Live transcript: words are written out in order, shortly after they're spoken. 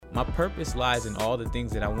My purpose lies in all the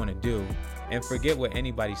things that I want to do. And forget what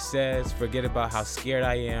anybody says, forget about how scared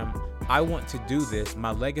I am. I want to do this.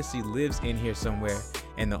 My legacy lives in here somewhere.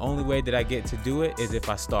 And the only way that I get to do it is if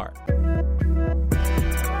I start.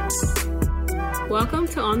 Welcome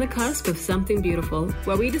to On the Cusp of Something Beautiful,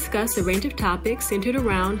 where we discuss a range of topics centered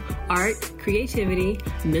around art, creativity,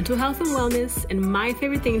 mental health and wellness, and my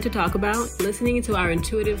favorite thing to talk about, listening to our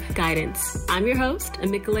intuitive guidance. I'm your host,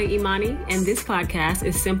 Amikale Imani, and this podcast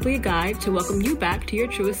is simply a guide to welcome you back to your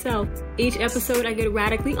truest self. Each episode, I get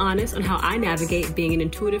radically honest on how I navigate being an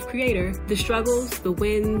intuitive creator, the struggles, the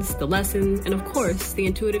wins, the lessons, and of course, the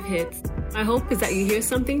intuitive hits. My hope is that you hear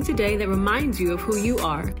something today that reminds you of who you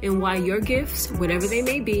are and why your gifts, whatever they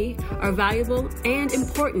may be, are valuable and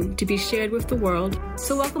important to be shared with the world.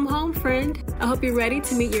 So welcome home, friend. I hope you're ready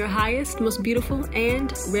to meet your highest, most beautiful,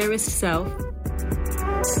 and rarest self.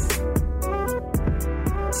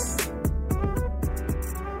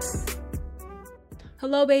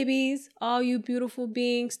 Hello, babies, all you beautiful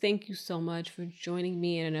beings. Thank you so much for joining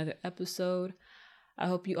me in another episode. I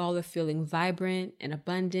hope you all are feeling vibrant and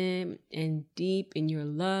abundant and deep in your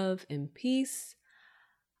love and peace.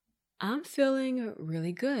 I'm feeling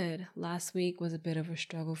really good. Last week was a bit of a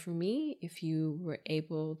struggle for me. If you were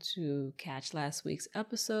able to catch last week's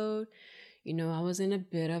episode, you know I was in a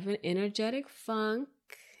bit of an energetic funk,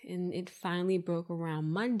 and it finally broke around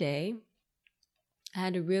Monday. I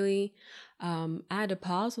had to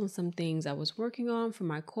pause on some things I was working on for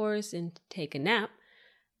my course and take a nap.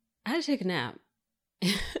 I had to take a nap.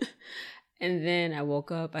 And then I woke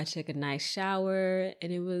up, I took a nice shower,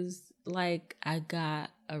 and it was like I got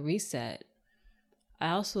a reset. I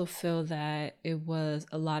also feel that it was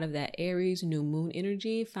a lot of that Aries new moon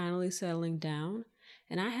energy finally settling down.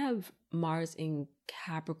 And I have Mars in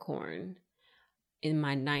Capricorn in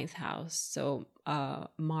my 9th house. So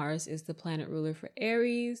Mars is the planet ruler for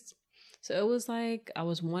Aries. So it was like I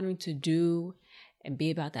was wanting to do and be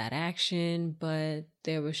about that action, but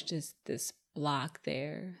there was just this block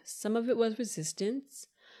there. Some of it was resistance.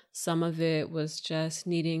 Some of it was just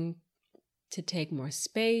needing to take more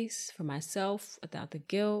space for myself without the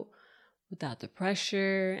guilt, without the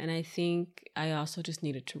pressure. And I think I also just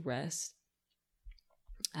needed to rest.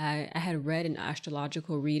 I had read an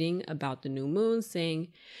astrological reading about the new moon saying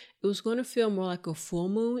it was going to feel more like a full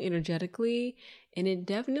moon energetically. And it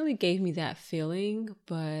definitely gave me that feeling,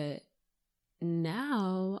 but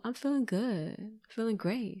now I'm feeling good, feeling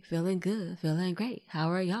great, feeling good, feeling great.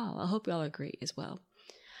 How are y'all? I hope y'all are great as well.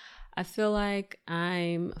 I feel like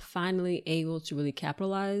I'm finally able to really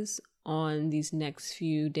capitalize on these next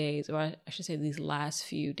few days, or I should say these last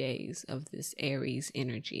few days of this Aries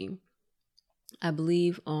energy. I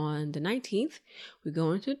believe on the 19th, we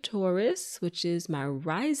go into Taurus, which is my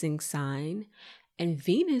rising sign, and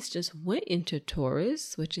Venus just went into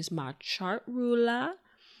Taurus, which is my chart ruler.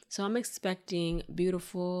 So I'm expecting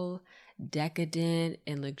beautiful, decadent,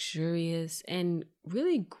 and luxurious, and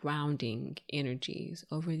really grounding energies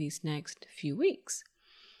over these next few weeks.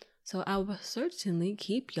 So I will certainly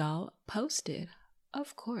keep y'all posted,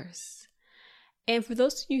 of course. And for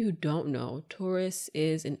those of you who don't know, Taurus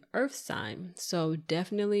is an earth sign. So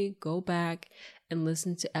definitely go back and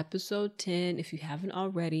listen to episode 10 if you haven't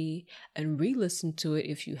already, and re-listen to it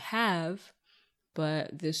if you have.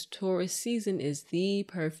 But this Taurus season is the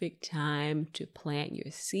perfect time to plant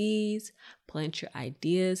your seeds, plant your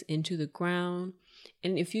ideas into the ground.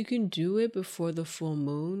 And if you can do it before the full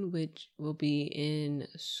moon, which will be in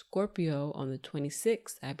Scorpio on the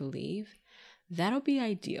 26th, I believe, that'll be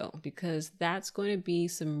ideal because that's going to be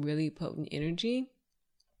some really potent energy.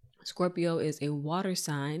 Scorpio is a water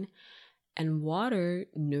sign, and water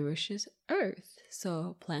nourishes earth.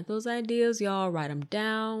 So plant those ideas, y'all, write them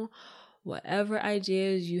down. Whatever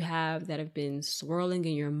ideas you have that have been swirling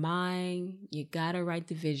in your mind, you gotta write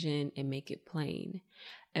the vision and make it plain.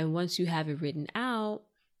 And once you have it written out,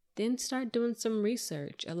 then start doing some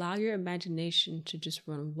research. Allow your imagination to just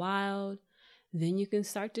run wild. Then you can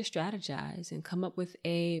start to strategize and come up with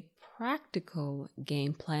a practical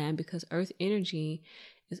game plan, because earth energy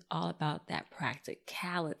is all about that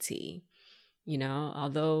practicality. You know,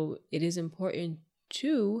 although it is important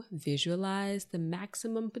to visualize the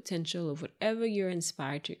maximum potential of whatever you're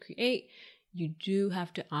inspired to create, you do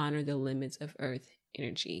have to honor the limits of earth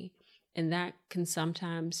energy. And that can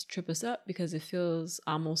sometimes trip us up because it feels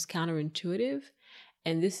almost counterintuitive.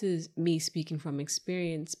 And this is me speaking from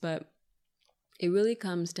experience, but it really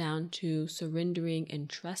comes down to surrendering and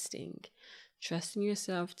trusting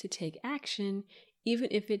yourself to take action, even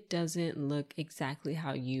if it doesn't look exactly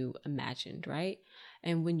how you imagined, right?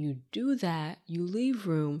 And when you do that, you leave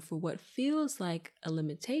room for what feels like a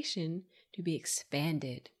limitation to be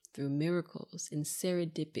expanded through miracles and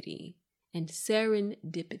serendipity.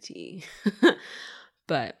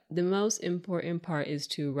 But the most important part is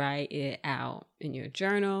to write it out in your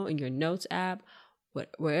journal, in your notes app,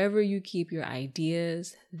 wherever you keep your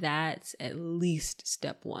ideas. That's at least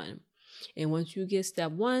step one. And once you get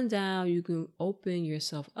step one down, you can open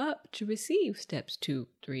yourself up to receive steps 2,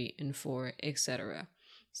 3, and 4, etc.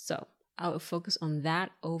 So I would focus on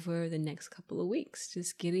that over the next couple of weeks,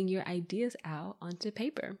 just getting your ideas out onto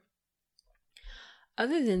paper.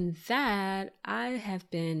 Other than that, I have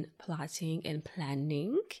been plotting and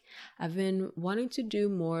planning. I've been wanting to do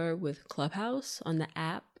more with Clubhouse on the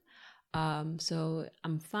app. So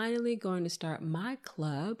I'm finally going to start my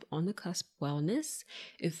club on the Cusp Wellness.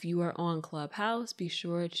 If you are on Clubhouse, be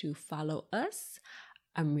sure to follow us.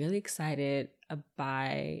 I'm really excited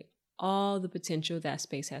by all the potential that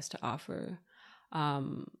space has to offer.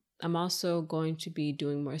 I'm also going to be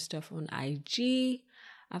doing more stuff on IG.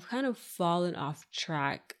 I've kind of fallen off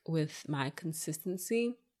track with my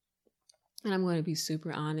consistency. And I'm going to be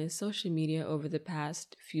super honest, social media over the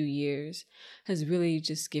past few years has really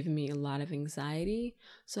just given me a lot of anxiety.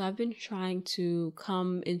 So I've been trying to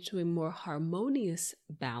come into a more harmonious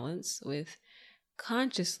balance with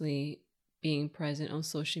consciously being present on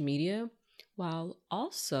social media while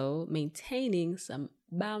also maintaining some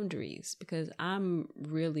boundaries, because I'm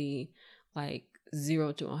really like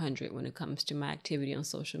 0 to 100 when it comes to my activity on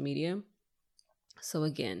social media. So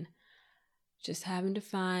again, just having to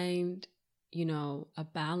find a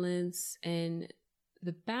balance. And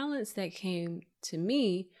the balance that came to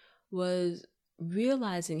me was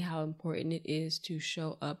realizing how important it is to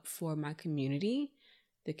show up for my community,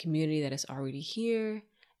 the community that is already here,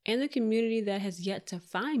 and the community that has yet to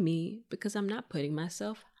find me because I'm not putting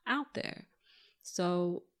myself out there.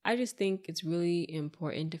 So I just think it's really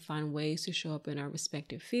important to find ways to show up in our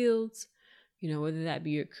respective fields, whether that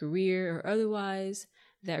be your career or otherwise,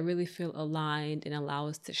 that really feel aligned and allow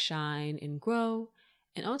us to shine and grow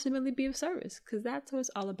and ultimately be of service, because that's what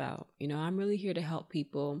it's all about. I'm really here to help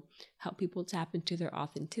people tap into their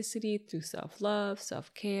authenticity through self-love,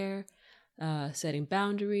 self-care, setting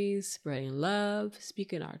boundaries, spreading love,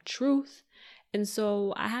 speaking our truth. And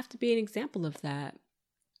so I have to be an example of that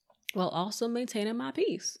while also maintaining my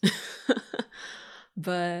peace.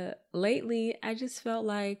 But lately, I just felt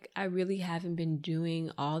like I really haven't been doing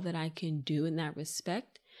all that I can do in that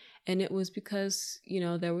respect. And it was because,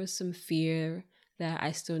 there was some fear that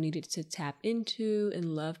I still needed to tap into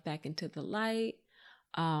and love back into the light.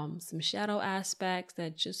 Some shadow aspects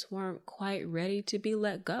that just weren't quite ready to be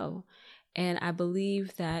let go. And I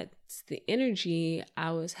believe that's the energy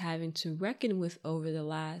I was having to reckon with over the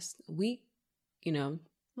last week,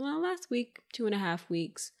 last week, 2.5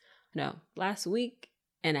 weeks. No, last week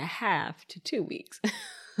and a half to 2 weeks.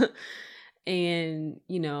 And,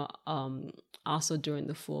 also during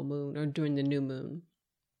the full moon or during the new moon.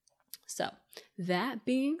 So that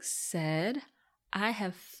being said, I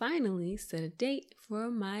have finally set a date for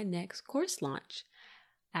my next course launch.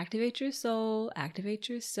 Activate Your Soul, Activate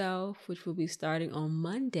Yourself, which will be starting on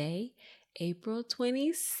Monday, April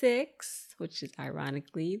 26th, which is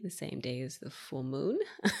ironically the same day as the full moon.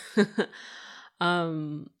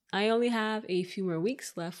 I only have a few more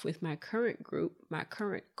weeks left with my current group, my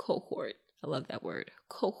current cohort. I love that word,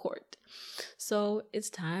 cohort. So it's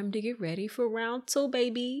time to get ready for round 2,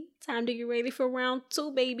 baby. Time to get ready for round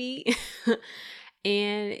 2, baby.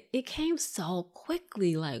 And it came so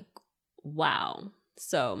quickly, like, wow.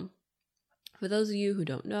 So for those of you who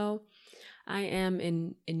don't know, I am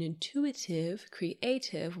an intuitive,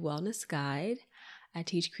 creative wellness guide. I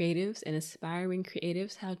teach creatives and aspiring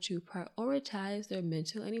creatives how to prioritize their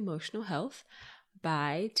mental and emotional health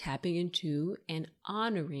by tapping into and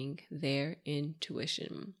honoring their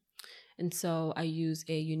intuition. And so I use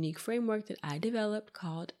a unique framework that I developed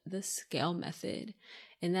called the SCALE method,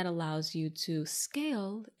 and that allows you to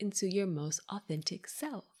scale into your most authentic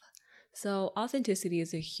self. So authenticity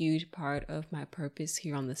is a huge part of my purpose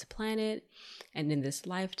here on this planet and in this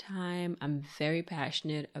lifetime. I'm very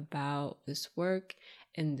passionate about this work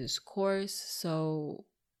and this course. So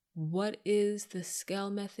what is the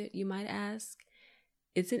SCALE method, you might ask?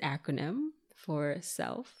 It's an acronym for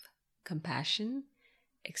self, compassion,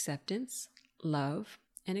 acceptance, love,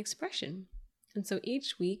 and expression. And so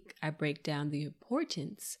each week I break down the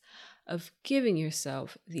importance of giving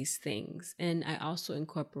yourself these things. And I also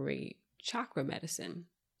incorporate chakra medicine.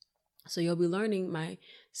 So you'll be learning my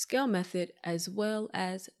SCALE method as well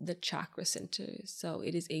as the chakra centers. So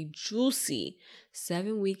it is a juicy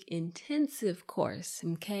 7-week intensive course.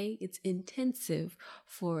 Okay, it's intensive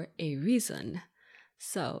for a reason.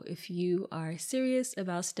 So, if you are serious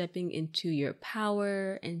about stepping into your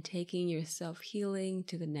power and taking your self-healing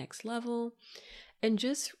to the next level and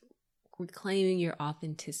just reclaiming your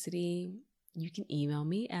authenticity, you can email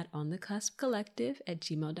me at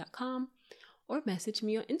onthecuspcollective@gmail.com or message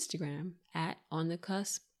me on Instagram at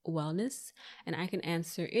onthecuspwellness, and I can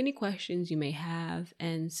answer any questions you may have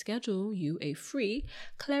and schedule you a free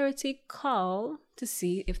clarity call to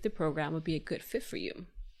see if the program would be a good fit for you.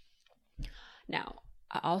 Now,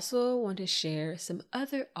 I also want to share some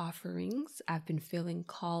other offerings I've been feeling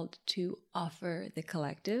called to offer the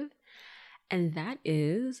collective, and that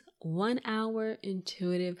is 1-hour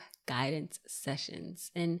intuitive guidance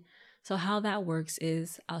sessions. And so how that works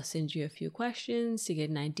is I'll send you a few questions to get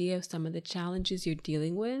an idea of some of the challenges you're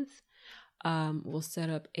dealing with. We'll set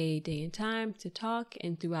up a day and time to talk,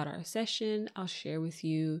 and throughout our session, I'll share with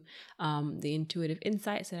you the intuitive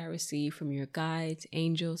insights that I receive from your guides,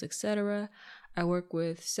 angels, etc. I work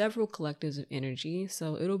with several collectives of energy,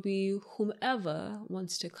 so it'll be whomever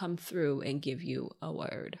wants to come through and give you a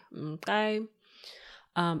word, okay?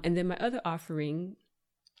 And then my other offering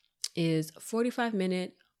is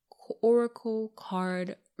 45-minute oracle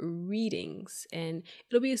card readings, and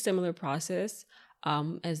it'll be a similar process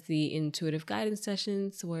as the intuitive guidance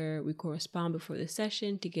sessions, where we correspond before the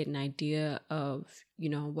session to get an idea of,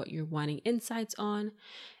 what you're wanting insights on.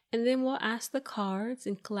 And then we'll ask the cards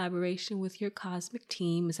in collaboration with your cosmic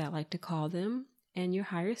team, as I like to call them, and your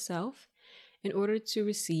higher self, in order to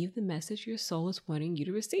receive the message your soul is wanting you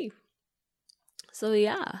to receive. So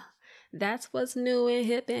yeah, that's what's new and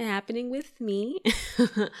hip and happening with me.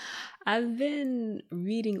 I've been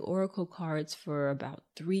reading oracle cards for about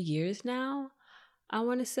 3 years now, I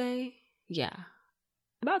want to say. Yeah,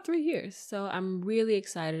 about 3 years. So I'm really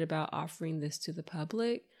excited about offering this to the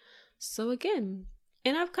public. So again,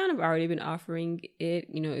 and I've kind of already been offering it,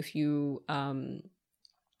 if you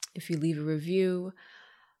leave a review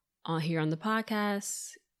here on the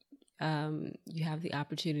podcast, you have the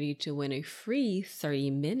opportunity to win a free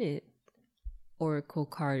 30-minute oracle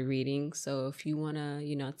card reading. So if you want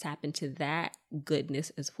to, tap into that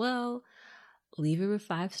goodness as well, leave a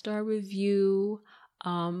 5-star review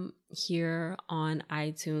here on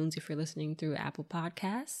iTunes. If you're listening through Apple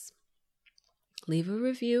Podcasts, leave a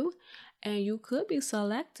review, and you could be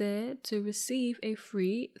selected to receive a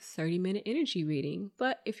free 30-minute energy reading.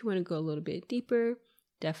 But if you want to go a little bit deeper,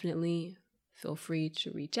 definitely feel free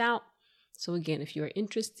to reach out. So again, if you are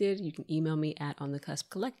interested, you can email me at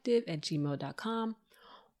onthecuspcollective@gmail.com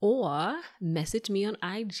or message me on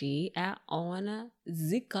IG at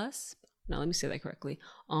onthecusp. Now, let me say that correctly.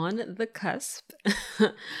 On the cusp.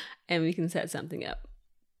 And we can set something up.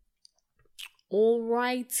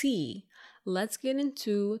 Alrighty. Let's get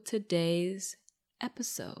into today's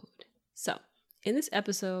episode. So, in this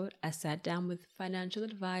episode, I sat down with financial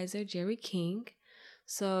advisor Jerry King.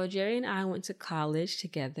 So, Jerry and I went to college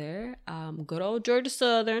together, good old Georgia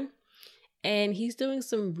Southern, and he's doing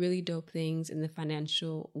some really dope things in the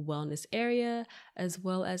financial wellness area, as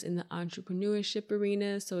well as in the entrepreneurship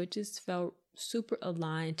arena. So, it just felt super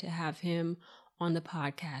aligned to have him on the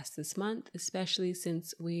podcast this month, especially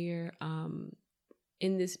since we're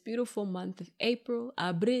in this beautiful month of Abril,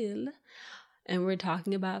 and we're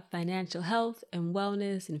talking about financial health and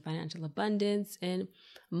wellness and financial abundance, and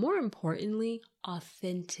more importantly,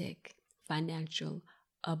 authentic financial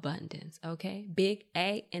abundance, okay? Big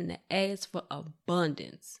A, and the A is for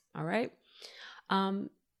abundance, all right? And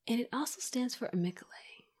it also stands for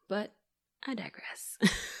amygdala, but I digress.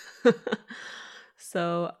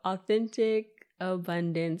 So authentic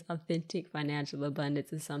abundance, authentic financial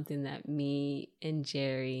abundance is something that me and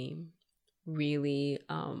Jerry really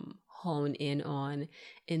hone in on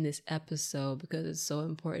in this episode, because it's so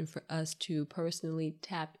important for us to personally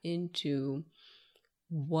tap into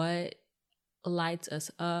what lights us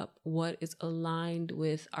up, what is aligned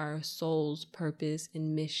with our soul's purpose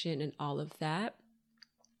and mission and all of that.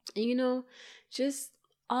 And, just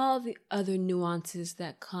all the other nuances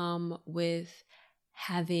that come with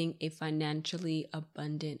having a financially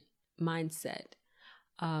abundant mindset.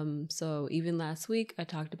 So even last week, I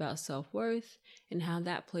talked about self-worth and how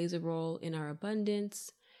that plays a role in our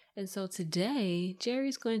abundance. And so today,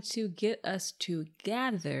 Jerry's going to get us to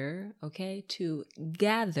gather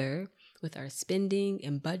with our spending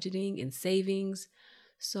and budgeting and savings.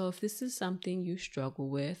 So if this is something you struggle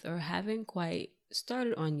with or haven't quite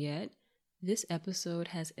started on yet, this episode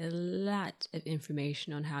has a lot of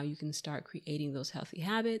information on how you can start creating those healthy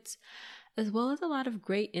habits, as well as a lot of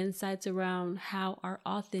great insights around how our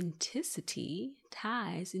authenticity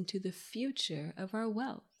ties into the future of our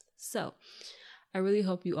wealth. So I really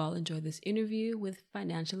hope you all enjoy this interview with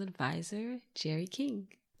financial advisor Jerry King.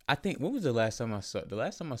 I think, when was the last time I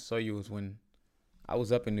saw you was when I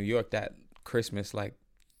was up in New York that Christmas, like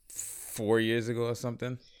 4 years ago or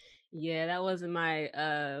something. Yeah, that wasn't my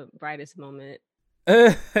brightest moment.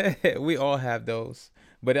 We all have those,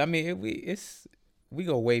 but I mean, we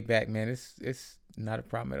go way back, man. It's not a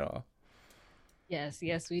problem at all. Yes,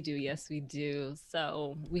 we do. Yes, we do.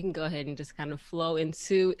 So we can go ahead and just kind of flow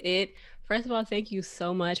into it. First of all, thank you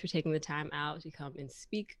so much for taking the time out to come and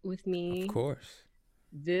speak with me. Of course.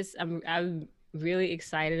 I'm really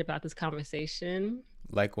excited about this conversation.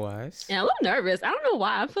 Likewise. And a little nervous. I don't know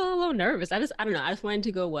why. I'm feeling a little nervous. I don't know. I just wanted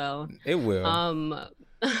to go well. It will.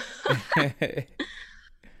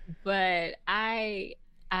 But I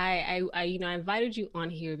I invited you on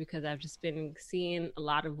here because I've just been seeing a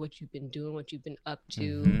lot of what you've been doing, what you've been up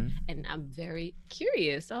to, and I'm very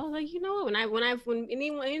curious. So I was like, you know what?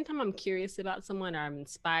 Anytime I'm curious about someone or I'm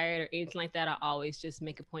inspired or anything like that, I always just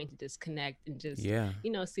make a point to disconnect and just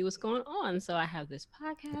see what's going on. So I have this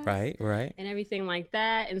podcast, right, and everything like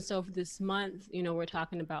that. And so for this month, we're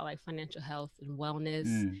talking about like financial health and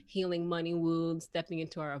wellness, healing money wounds, stepping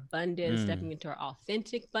into our abundance, stepping into our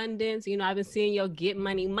authentic abundance. I've been seeing your Get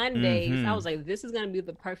Money Mondays. I was like, this is going to be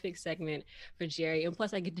the perfect segment for Jerry. And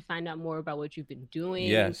plus I get to find out more about what you've been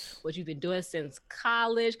doing, what you've been doing since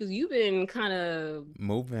college, because you've been kind of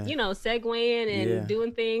moving, segueing and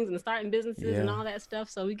doing things and starting businesses and all that stuff.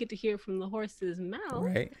 So we get to hear from the horse's mouth.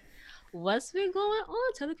 Right. What's been going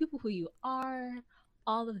on? Tell the people who you are,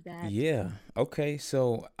 all of that. Yeah. Okay.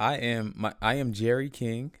 So I am Jerry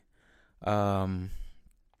King.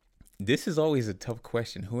 This is always a tough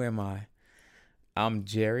question. Who am I? I'm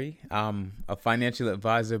Jerry. I'm a financial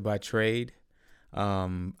advisor by trade.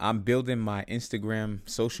 I'm building my Instagram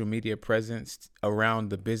social media presence around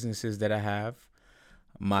the businesses that I have.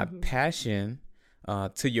 My passion,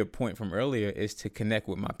 to your point from earlier, is to connect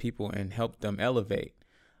with my people and help them elevate.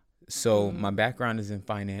 So my background is in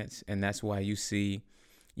finance, and that's why you see,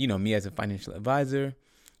 me as a financial advisor.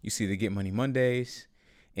 You see the Get Money Mondays.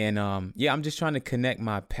 And I'm just trying to connect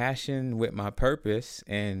my passion with my purpose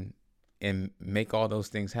and make all those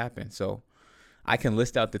things happen. So I can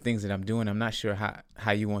list out the things that I'm doing. I'm not sure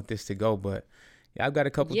how you want this to go, but I've got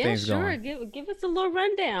a couple things going. Yeah, sure. Give us a little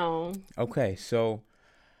rundown. Okay, so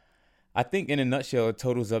I think in a nutshell, it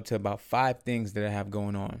totals up to about 5 things that I have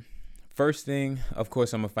going on. First thing, of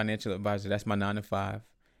course, I'm a financial advisor. That's my 9 to 5.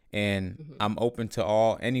 And I'm open to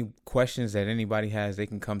any questions that anybody has. They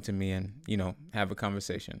can come to me and, have a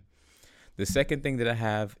conversation. The second thing that I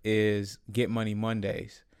have is Get Money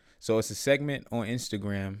Mondays. So it's a segment on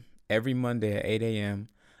Instagram. Every Monday at 8 a.m.,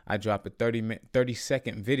 I drop a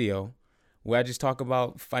 30-second video where I just talk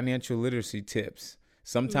about financial literacy tips.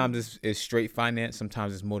 Sometimes it's straight finance.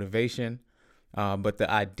 Sometimes it's motivation. But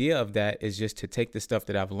the idea of that is just to take the stuff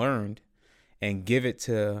that I've learned and give it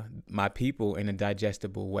to my people in a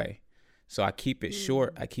digestible way. So I keep it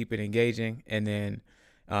short, I keep it engaging, and then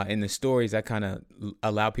in the stories, I kind of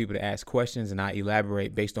allow people to ask questions and I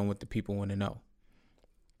elaborate based on what the people want to know.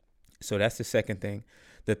 So that's the second thing.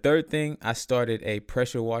 The third thing, I started a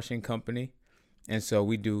pressure washing company. And so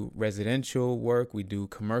we do residential work, we do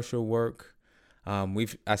commercial work.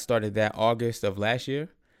 I started that August of last year.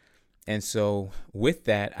 And so with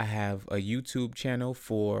that, I have a YouTube channel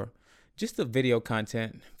for just the video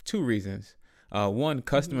content. 2 reasons. One,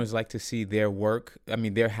 customers like to see their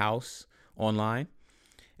their house online.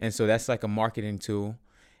 And so that's like a marketing tool.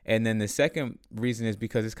 And then the second reason is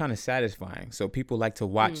because it's kind of satisfying. So people like to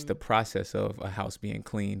watch the process of a house being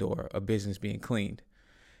cleaned or a business being cleaned.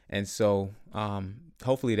 And so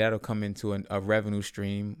hopefully that'll come into a revenue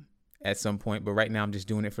stream at some point. But right now I'm just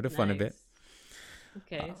doing it for the fun of it.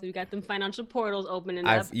 Okay, so you got them financial portals opening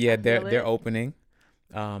up. Yeah, they're opening.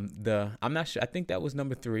 I'm not sure. I think that was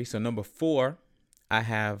number 3. So number 4, I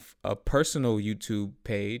have a personal YouTube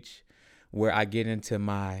page where I get into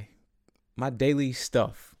my daily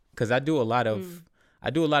stuff, because I do a lot of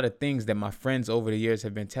things that my friends over the years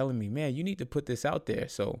have been telling me, man, you need to put this out there.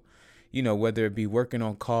 So, whether it be working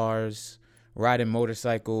on cars, riding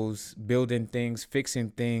motorcycles, building things,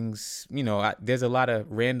 fixing things, there's a lot of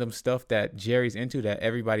random stuff that Jerry's into that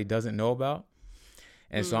everybody doesn't know about.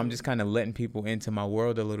 And so I'm just kind of letting people into my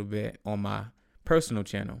world a little bit on my personal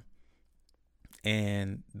channel.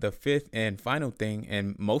 And the 5th and final thing,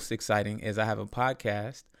 and most exciting, is I have a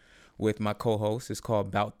podcast with my co-host. It's called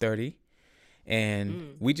About 30.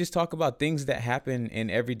 And we just talk about things that happen in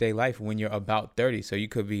everyday life when you're about 30. So you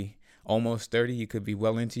could be almost 30, you could be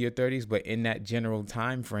well into your 30s, but in that general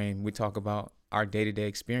time frame, we talk about our day-to-day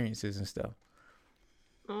experiences and stuff.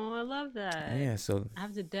 Oh, I I love that. Yeah, so I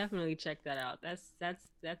have to definitely check that out. That's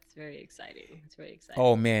very exciting. It's very oh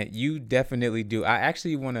exciting. man, you definitely do. I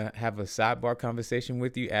actually want to have a sidebar conversation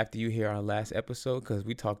with you after you hear our last episode because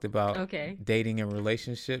we talked about Okay. dating and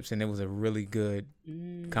relationships, and it was a really good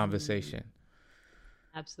Mm, conversation.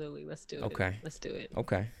 absolutely. Let's do it. Okay. Let's do it.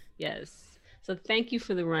 Okay. Yes. So thank you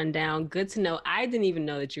for the rundown. Good to know. I didn't even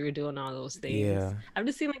know that you were doing all those things. Yeah. I've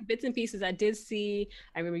just seen like bits and pieces. I did see,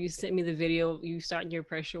 I remember you sent me the video, you starting your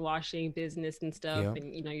pressure washing business and stuff Yep.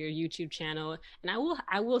 and your YouTube channel. And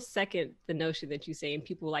I will second the notion that you say and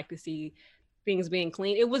people like to see things being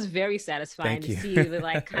clean. It was very satisfying Thank to you. see the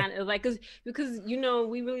like kind of like because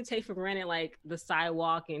we really take for granted like the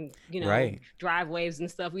sidewalk and Right. driveways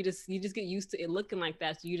and stuff. You just get used to it looking like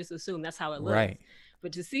that, so you just assume that's how it looks. Right.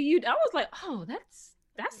 But to see you, I was like, oh, that's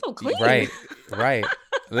so clean. Right. Right.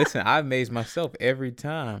 Listen, I amaze myself every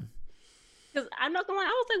time. Because I'm not gonna lie, I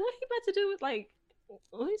was like, what he about to do with like,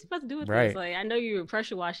 what he's about to do with this? Right. Like, I know you were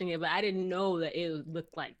pressure washing it, but I didn't know that it would look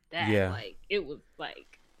like that. Yeah. Like, it was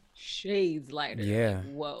like shades lighter. Like, Yeah.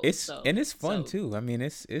 whoa. It's fun So too. I mean,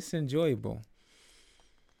 it's enjoyable.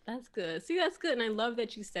 that's good. See, that's good. And I love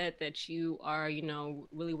that you said that you are,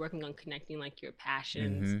 really working on connecting like your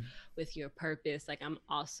passions Mhm. with your purpose. Like I'm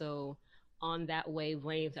also on that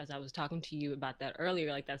wavelength as I was talking to you about that earlier.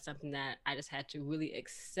 Like that's something that I just had to really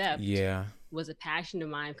accept Yeah. was a passion of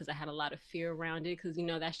mine because I had a lot of fear around it. Because,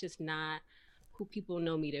 that's just not who people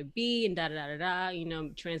know me to be and da da da da da,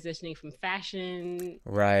 transitioning from fashion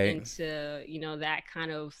Right. into that kind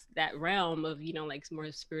of that realm of like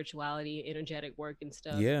more spirituality, energetic work and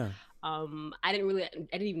stuff. Yeah. I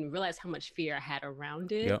didn't even realize how much fear I had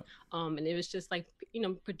around it. Yep. And it was just like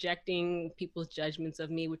projecting people's judgments of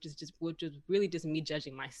me, which is really just me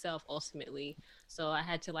judging myself ultimately. So I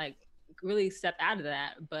had to like really step out of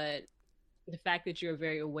that. But the fact that you're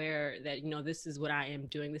very aware that this is what I am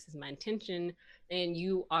doing, this is my intention, and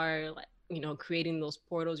you are like creating those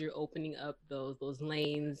portals, you're opening up those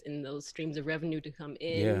lanes and those streams of revenue to come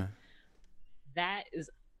in. Yeah. That is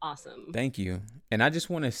awesome. Thank you. And I just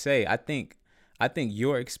want to say, I think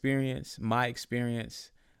your experience, my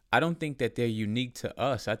experience, I don't think that they're unique to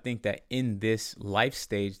us. I think that in this life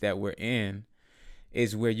stage that we're in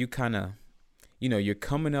is where you kind of, you're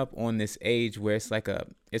coming up on this age where it's like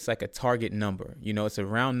a target number. It's a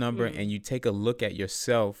round number, Mm. and you take a look at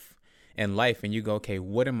yourself and life and you go, okay,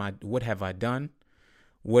 what have I done?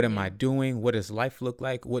 What am Yeah. I doing? What does life look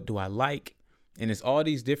like? What do I like? And it's all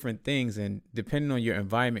these different things. And depending on your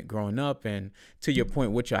environment growing up and to your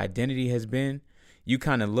point, what your identity has been, you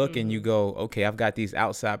kind of look and you Mm-hmm. go, okay, I've got these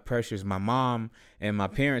outside pressures. My mom and my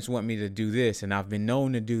parents want me to do this, and I've been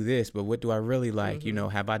known to do this, but what do I really like? Mm-hmm.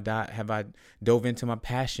 Have I dove into my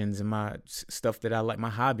passions and my stuff that I like,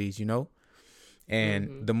 my hobbies, And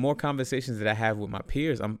Mm-hmm. the more conversations that I have with my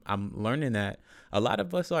peers, I'm learning that a lot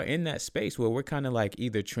of us are in that space where we're kind of like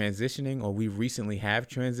either transitioning or we recently have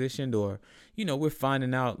transitioned, or we're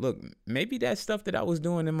finding out, look, maybe that stuff that I was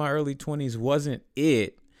doing in my early 20s wasn't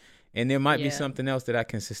it, and there might be Yeah. something else that I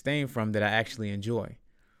can sustain from that I actually enjoy.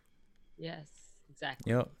 Yes.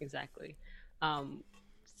 Exactly. Yep. Exactly. Um,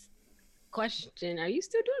 question: are you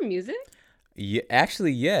still doing music? Yeah,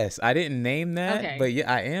 actually, yes. I didn't name that, Okay. but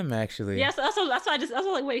yeah, I am actually. Yes. That's why I was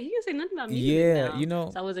like, wait, he didn't say nothing about music Yeah, now,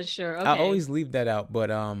 so I wasn't sure. I Okay. always leave that out, but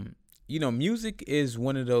music is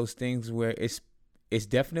one of those things where it's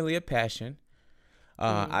definitely a passion.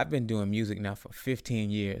 Mm-hmm. I've been doing music now for 15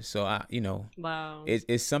 years, so Wow.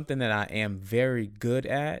 it's something that I am very good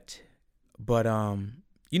at. But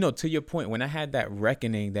to your point, when I had that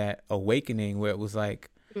reckoning, that awakening, where it was like,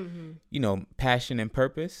 Mm-hmm. passion and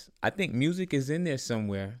purpose, I think music is in there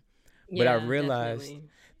somewhere. But I Yeah, realized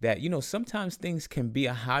definitely. that sometimes things can be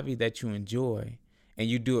a hobby that you enjoy, and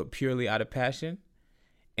you do it purely out of passion,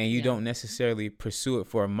 and you Yeah. don't necessarily pursue it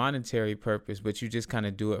for a monetary purpose, but you just kind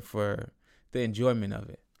of do it for the enjoyment of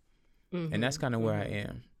it. And that's Mm-hmm. kind of where I Mm-hmm.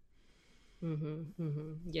 am. Mm-hmm.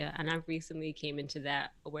 Mm-hmm. Yeah, and I recently came into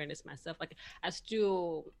that awareness myself. Like, I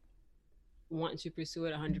still want to pursue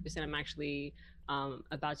it 100%. I'm actually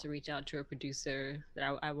about to reach out to a producer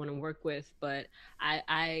that I want to work with, but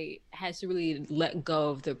I had to really let go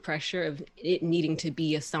of the pressure of it needing to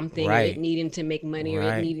be a something, or it Right. needing to make money, or it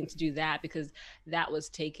Right. needing to do that, because that was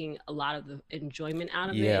taking a lot of the enjoyment out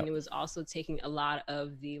of it. Yeah. And it was also taking a lot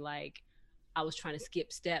of the like, I was trying to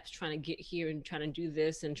skip steps, trying to get here and trying to do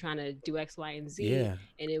this and trying to do X, Y, and Z. Yeah.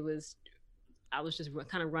 And I was just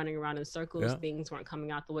kind of running around in circles. Yeah. Things weren't coming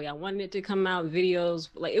out the way I wanted it to come out. Videos,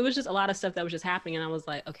 like, it was just a lot of stuff that was just happening. And I was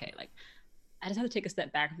like, okay, like, I just have to take a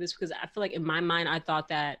step back from this, because I feel like in my mind, I thought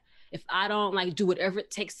that if I don't like do whatever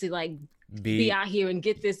it takes to like be out here and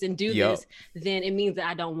get this and do Yep. this, then it means that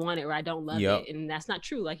I don't want it or I don't love Yep. it. And that's not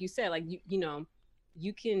true. Like you said, like you know,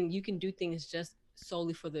 you can do things just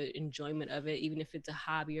solely for the enjoyment of it, even if it's a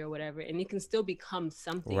hobby or whatever, and it can still become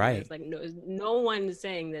something. Right. It's like no one is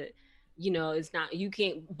saying that, you know, it's not, you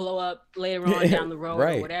can't blow up later on down the road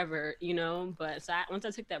Right. or whatever, you know. But so once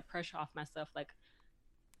I took that pressure off myself, like,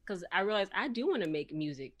 because I realized I do want to make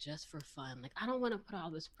music just for fun. Like, I don't want to put all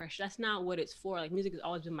this pressure. That's not what it's for. Like, music has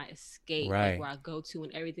always been my escape, Right. like where I go to,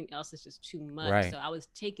 and everything else is just too much. Right. So I was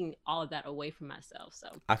taking all of that away from myself. So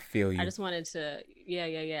I feel you. I just wanted to,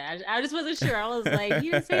 yeah. I just wasn't sure. I was like,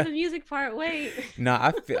 you didn't say the music part. Wait. No,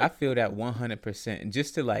 I feel that 100%. And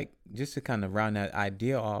just to kind of round that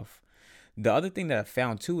idea off, the other thing that I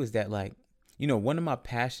found too is that, like, you know, one of my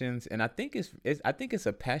passions, and I think it's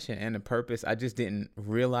a passion and a purpose, I just didn't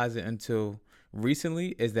realize it until recently,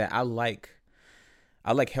 is that I like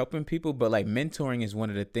helping people, but like mentoring is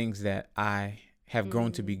one of the things that I have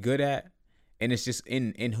grown to be good at, and it's just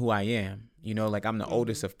in who I am. You know, like I'm the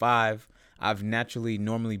oldest of 5. I've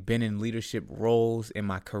normally been in leadership roles in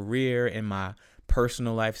my career, in my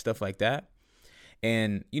personal life, stuff like that.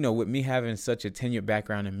 And, you know, with me having such a tenured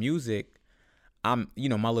background in music, you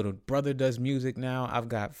know, my little brother does music now. I've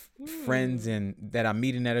got friends that I'm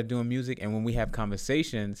meeting that are doing music. And when we have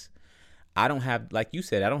conversations, I don't have, like you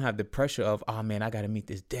said, I don't have the pressure of, oh man, I got to meet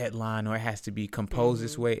this deadline or it has to be composed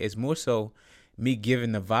this way. It's more so me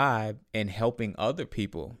giving the vibe and helping other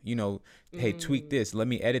people, you know, hey, tweak this. Let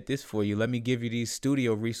me edit this for you. Let me give you these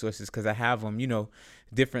studio resources because I have them, you know,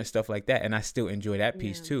 different stuff like that. And I still enjoy that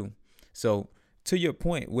piece too. So to your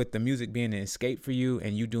point, with the music being an escape for you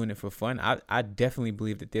and you doing it for fun, I definitely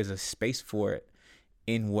believe that there's a space for it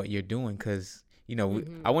in what you're doing. Because, you know,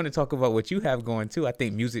 I want to talk about what you have going too. I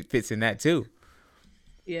think music fits in that too.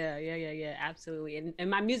 Yeah, absolutely. And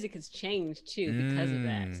my music has changed too because of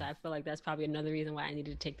that. So I feel like that's probably another reason why I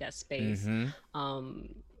needed to take that space.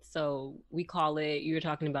 So we call it, you were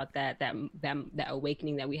talking about that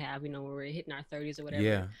awakening that we have, you know, when we're hitting our 30s or whatever.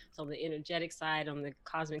 Yeah. So on the energetic side, on the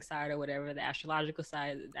cosmic side or whatever, the astrological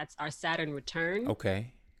side, that's our Saturn return.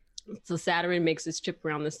 Okay. So Saturn makes its trip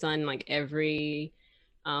around the sun like every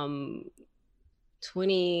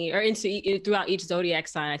 20 or throughout each zodiac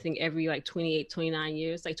sign, I think every like 28, 29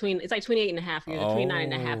 years, like it's like 28 and a half years, or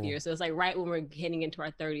 29 and a half years. So it's like right when we're heading into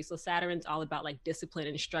our 30s. So Saturn's all about like discipline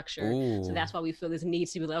and structure. Ooh. So that's why we feel this need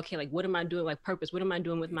to be like, okay, like what am I doing? Like purpose, what am I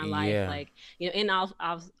doing with my life? Like, you know, and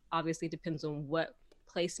obviously it depends on what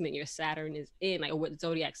placement your Saturn is in, like, or what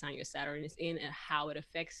zodiac sign your Saturn is in and how it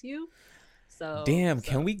affects you. So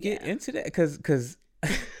can we get into that? Because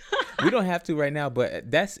we don't have to right now, but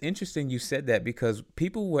that's interesting you said that, because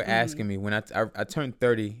people were asking me when I turned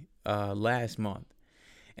 30 last month,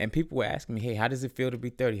 and people were asking me, hey, how does it feel to be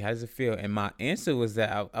 30? How does it feel? And my answer was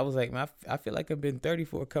that I was like, I feel like I've been 30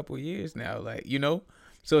 for a couple of years now, like, you know?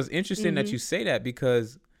 So it's interesting that you say that,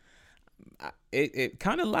 because it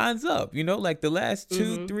kind of lines up, you know, like the last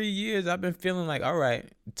 2-3 years I've been feeling like, all right,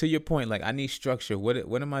 to your point, like I need structure. What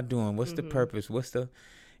am I doing? What's the purpose?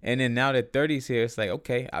 And then now that 30's here, it's like,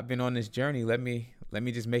 okay, I've been on this journey. Let me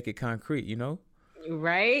just make it concrete, you know?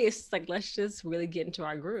 Right? It's like, let's just really get into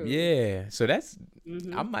our groove. Yeah. So that's,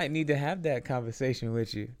 I might need to have that conversation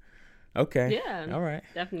with you. Okay. Yeah. All right.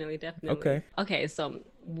 Definitely. Okay. So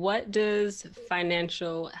what does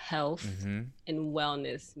financial health and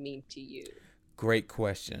wellness mean to you? Great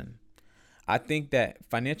question. I think that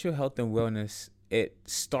financial health and wellness, it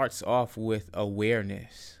starts off with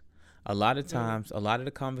awareness. A lot of times, a lot of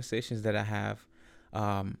the conversations that I have,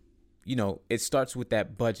 you know, it starts with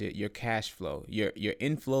that budget, your cash flow, your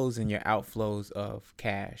inflows and your outflows of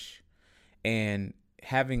cash, and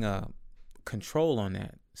having a control on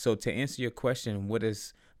that. So to answer your question, what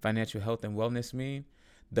does financial health and wellness mean?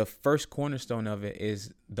 The first cornerstone of it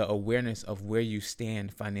is the awareness of where you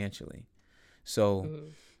stand financially. So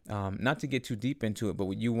not to get too deep into it, but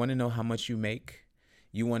you want to know how much you make.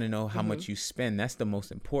 You want to know how much you spend. That's the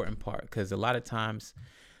most important part, because a lot of times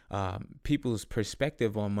people's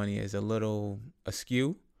perspective on money is a little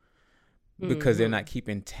askew because they're not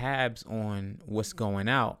keeping tabs on what's going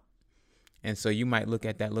out. And so you might look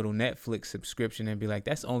at that little Netflix subscription and be like,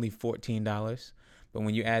 that's only $14. But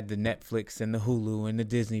when you add the Netflix and the Hulu and the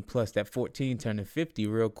Disney Plus, that 14 turned to 50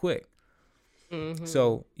 real quick.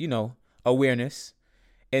 So, you know, awareness.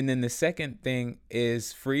 And then the second thing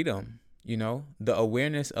is freedom. You know, the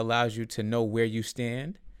awareness allows you to know where you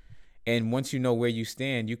stand. And once you know where you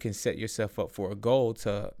stand, you can set yourself up for a goal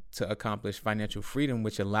to accomplish financial freedom,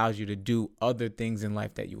 which allows you to do other things in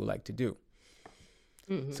life that you would like to do.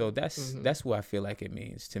 So that's what I feel like it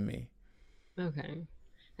means to me. Okay.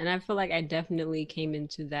 And I feel like I definitely came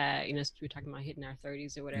into that, you know, we were talking about hitting our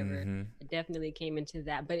 30s or whatever. Mm-hmm. I definitely came into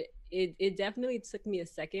that, but it definitely took me a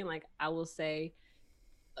second. Like I will say,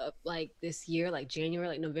 like this year, like January,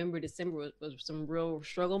 like November, December was some real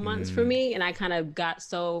struggle months for Mm. me. And I kind of got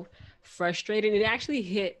so frustrated. It actually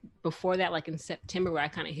hit before that, like in September, where I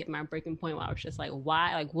kind of hit my breaking point where I was just like,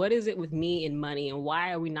 why, like, what is it with me and money and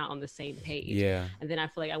why are we not on the same page? Yeah. And then I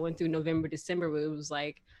feel like I went through November, December, where it was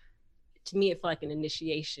like, to me, it felt like an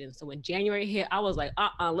initiation. So when January hit, I was like,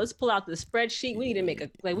 let's pull out the spreadsheet. We need to make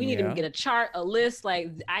a, like, we need to Yeah. get a chart, a list.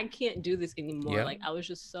 Like, I can't do this anymore. Yep. Like, I was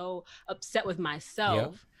just so upset with Yep.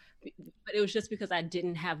 myself. But it was just because I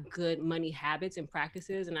didn't have good money habits and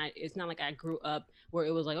practices. And it's not like I grew up where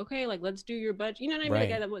it was like, okay, like, let's do your budget. You know what I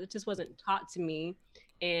mean? Right. Like, it just wasn't taught to me.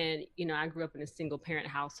 And, you know, I grew up in a single parent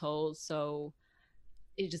household. So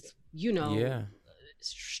it just, you know, Yeah.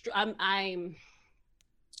 I'm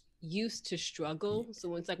used to struggle.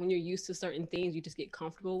 So it's like when you're used to certain things, you just get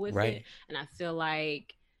comfortable with Right. it. And I feel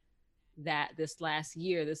like that this last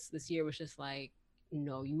year, this year was just like,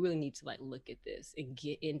 no, you really need to like look at this and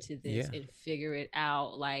get into this Yeah. and figure it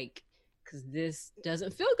out. Like, because this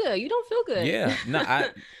doesn't feel good. You don't feel good. Yeah. No,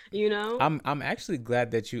 you know? I'm actually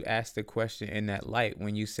glad that you asked the question in that light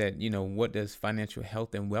when you said, you know, what does financial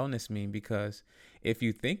health and wellness mean? Because if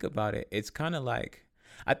you think about it, it's kind of like,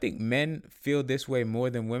 I think men feel this way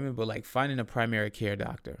more than women, but like finding a primary care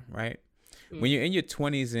doctor, right? When you're in your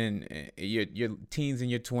 20s and your teens in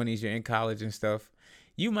your 20s, you're in college and stuff,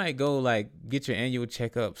 you might go like get your annual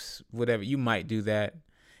checkups, whatever. You might do that.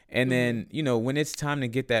 And then, you know, when it's time to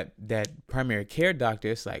get that primary care doctor,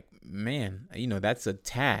 it's like, man, you know, that's a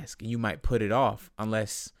task. You might put it off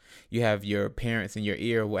unless you have your parents in your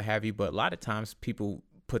ear or what have you. But a lot of times people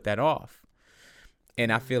put that off.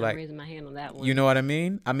 And I feel I'm like, raising my hand on that one. you know what I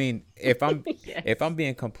mean? I mean, if I'm Yes. if I'm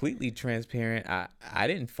being completely transparent, I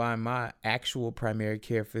didn't find my actual primary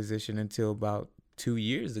care physician until about 2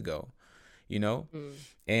 years ago, you know?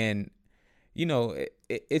 And you know,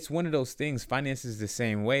 it's one of those things. Finance is the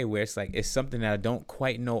same way, where it's like it's something that I don't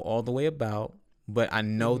quite know all the way about, but I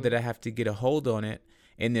know that I have to get a hold on it.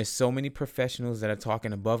 And there's so many professionals that are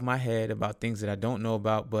talking above my head about things that I don't know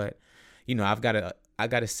about, but you know, I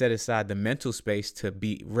got to set aside the mental space to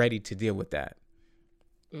be ready to deal with that.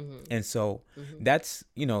 And so that's,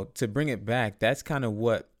 you know, to bring it back, that's kind of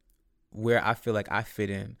where I feel like I fit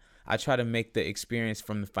in. I try to make the experience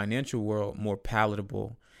from the financial world more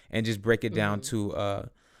palatable and just break it down to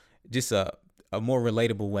just a more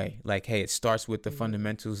relatable way. Like, hey, it starts with the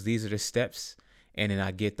fundamentals. These are the steps. And then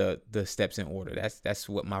I get the steps in order. That's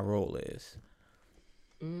what my role is.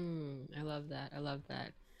 I love that. I love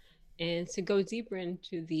that. And to go deeper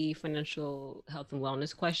into the financial health and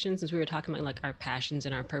wellness questions, since we were talking about like our passions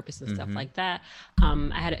and our purpose and stuff like that,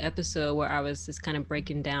 I had an episode where I was just kind of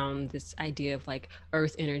breaking down this idea of like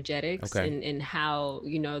earth energetics Okay. and how,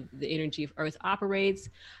 you know, the energy of earth operates.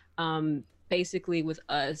 Basically with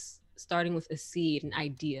us starting with a seed, an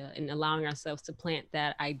idea, and allowing ourselves to plant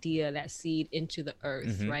that idea, that seed into the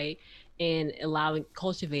earth, right? And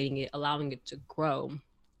cultivating it, allowing it to grow.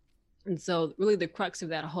 And so really the crux of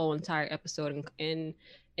that whole entire episode and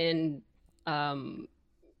I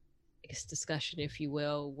guess discussion, if you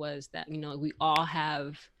will, was that, you know, we all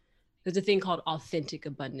have, there's a thing called authentic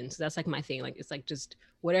abundance. So that's like my thing. Like, it's like, just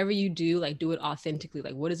whatever you do, like do it authentically.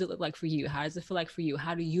 Like, what does it look like for you? How does it feel like for you?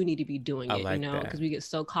 How do you need to be doing I it? You like know, that. because we get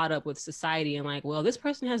so caught up with society and like, well, this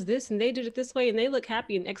person has this and they did it this way and they look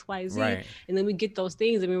happy in X, Y, Z. Right. And then we get those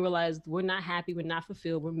things and we realize we're not happy, we're not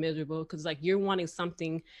fulfilled, we're miserable. Cause like you're wanting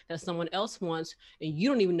something that someone else wants and you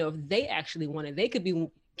don't even know if they actually want it. They could be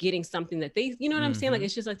getting something that they, you know what I'm saying? Like,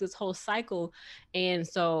 it's just like this whole cycle. And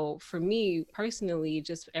so for me personally,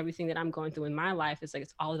 just everything that I'm going through in my life is like,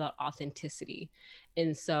 it's all about authenticity.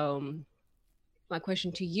 And so my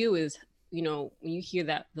question to you is, you know, when you hear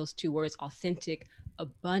that, those two words, authentic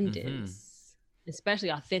abundance, especially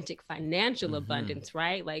authentic financial abundance,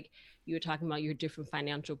 right? Like you were talking about your different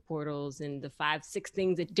financial portals and the 5-6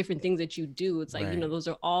 things that different things that you do. It's like, you know, those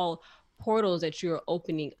are all portals that you're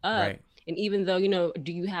opening up. Right. And even though, you know,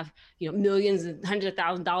 do you have, you know, millions and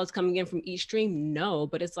 $100,000 coming in from each stream? No,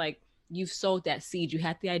 but it's like, you've sowed that seed. You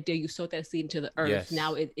had the idea, you sowed that seed into the earth. Yes.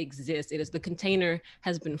 Now it exists. It is, the container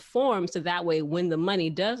has been formed. So that way, when the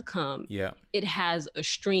money does come, it has a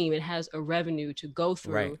stream, it has a revenue to go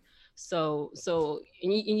through. Right. So,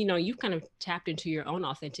 and you know, you've kind of tapped into your own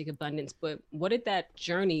authentic abundance, but what did that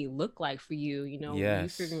journey look like for you? You know, you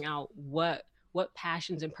figuring out what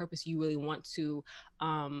passions and purpose you really want to,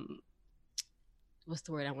 what's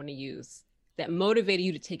the word I want to use, that motivated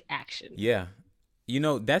you to take action? Yeah.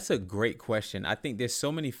 That's a great question. I think there's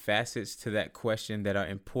so many facets to that question that are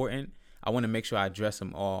important. I want to make sure I address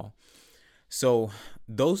them all. So,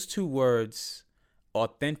 those two words,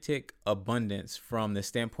 authentic abundance, from the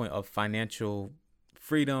standpoint of financial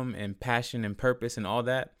freedom and passion and purpose and all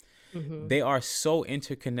that, Mm-hmm. they are so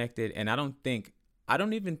interconnected. And I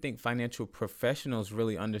don't even think financial professionals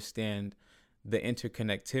really understand the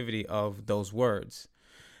interconnectivity of those words.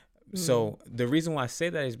 Mm. So the reason why I say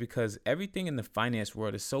that is because everything in the finance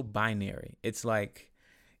world is so binary. It's like,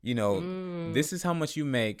 you know, Mm. this is how much you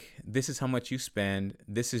make, this is how much you spend,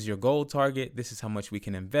 this is your goal target, this is how much we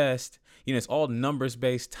can invest. It's all numbers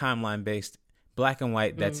based, timeline based, black and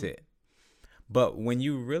white, that's Mm. it. But when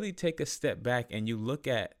you really take a step back and you look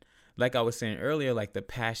at, like I was saying earlier, like the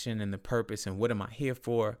passion and the purpose and what am I here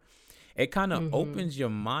for, it kind of Mm-hmm. opens your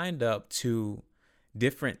mind up to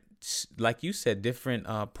different, like you said, different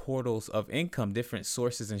portals of income, different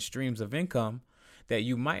sources and streams of income that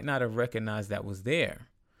you might not have recognized that was there.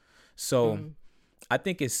 So Mm. I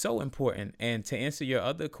think it's so important. And to answer your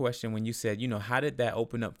other question, when you said, how did that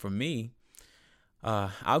open up for me?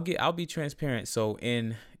 I'll be transparent. So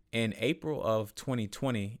in April of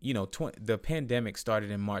 2020, the pandemic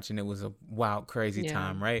started in March, and it was a wild, crazy Yeah.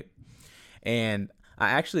 time, right? And I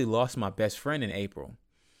actually lost my best friend in April.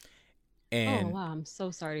 Oh And wow, I'm so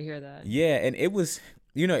sorry to hear that. yeah, and it was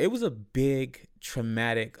a big,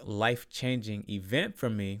 traumatic, life-changing event for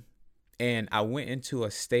me. And I went into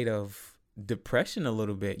a state of depression a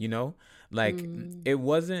little bit, like Mm. it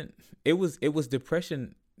wasn't, it was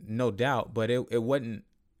depression, no doubt, but it wasn't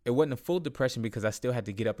a full depression because I still had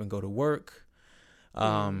to get up and go to work.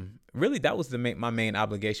 Yeah. Really, that was my main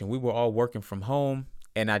obligation. We were all working from home,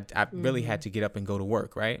 and I really Mm-hmm. had to get up and go to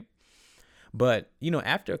work, right? But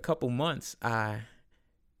after a couple months,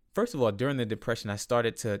 first of all, during the depression, I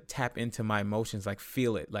started to tap into my emotions, like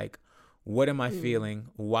feel it, like what am I Mm. feeling?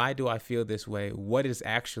 Why do I feel this way? What is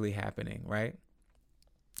actually happening, right?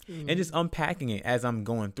 And just Mm. unpacking it as I'm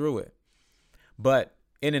going through it. But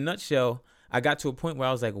in a nutshell, I got to a point where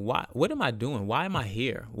I was like, why, what am I doing? Why am I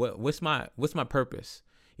here? What's my purpose?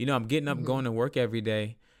 I'm getting up, Mm-hmm. going to work every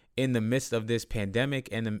day in the midst of this pandemic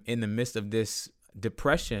and in the midst of this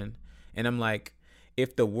depression. And I'm like,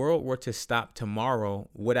 if the world were to stop tomorrow,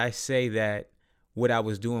 would I say that what I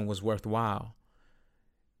was doing was worthwhile?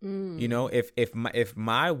 Mm. If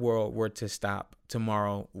my world were to stop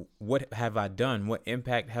tomorrow, what have I done? What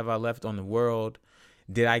impact have I left on the world?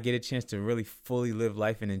 Did I get a chance to really fully live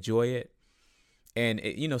life and enjoy it? And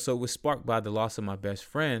so it was sparked by the loss of my best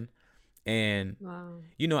friend. And Wow.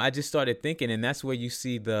 I just started thinking, and that's where you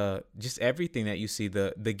see the just everything that you see.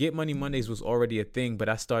 The Get Money Mondays was already a thing, but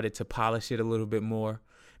I started to polish it a little bit more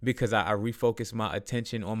because I refocused my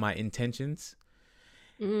attention on my intentions.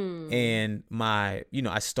 Mm. And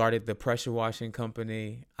I started the pressure washing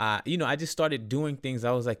company. I just started doing things.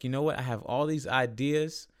 I was like, you know what? I have all these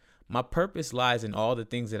ideas. My purpose lies in all the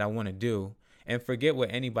things that I want to do. And forget what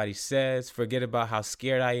anybody says. Forget about how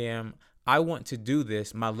scared I am. I want to do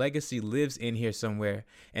this. My legacy lives in here somewhere.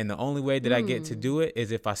 And the only way that I get to Mm. do it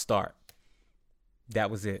is if I start.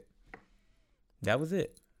 That was it. That was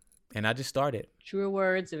it. And I just started. Truer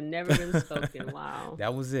words have never been spoken. Wow.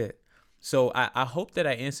 That was it. So I hope that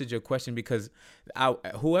I answered your question because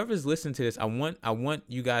whoever's listening to this, I want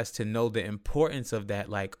you guys to know the importance of that,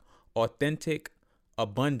 like authentic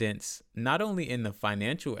abundance, not only in the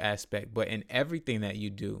financial aspect, but in everything that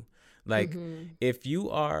you do. Like Mm-hmm. if you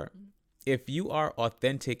are if you are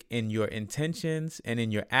authentic in your intentions and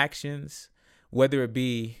in your actions, whether it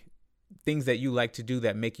be things that you like to do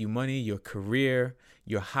that make you money, your career,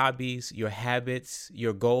 your hobbies, your habits,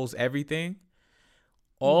 your goals, everything,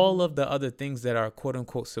 all Mm-hmm. of the other things that are quote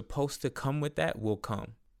unquote supposed to come with that will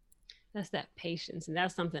come. That's that patience. And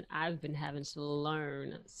that's something I've been having to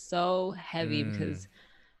learn so heavy Mm, because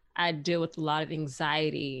I deal with a lot of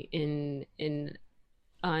anxiety in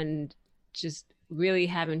and just really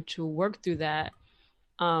having to work through that.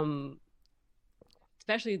 Um,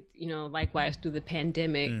 especially, likewise through the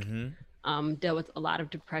pandemic, mm-hmm. dealt with a lot of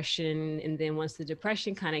depression. And then once the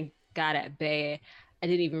depression kind of got at bay, I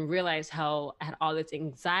didn't even realize how I had all this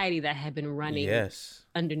anxiety that had been running Yes.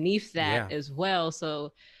 underneath that Yeah. as well.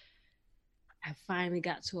 So I finally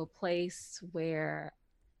got to a place where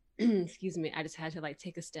excuse me, I just had to like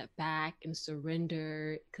take a step back and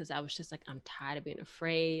surrender because I was just like, I'm tired of being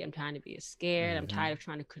afraid. I'm tired of being scared. I'm Mm-hmm. tired of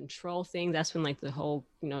trying to control things. That's when like the whole,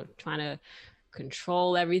 trying to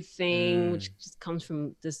control everything, Mm. which just comes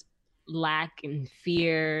from this lack and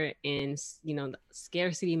fear and, the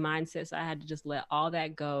scarcity mindset. So I had to just let all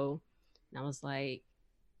that go. And I was like,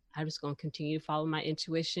 I'm just going to continue to follow my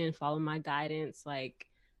intuition, follow my guidance. Like,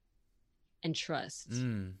 and trust.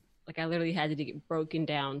 Mm. Like I literally had to get broken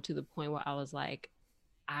down to the point where I was like,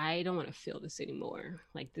 I don't want to feel this anymore.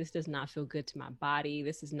 Like this does not feel good to my body.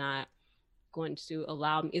 This is not going to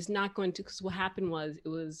allow me. It's not going to, because what happened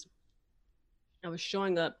was I was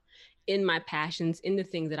showing up in my passions, in the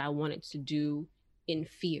things that I wanted to do in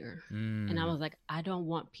fear. And I was like, I don't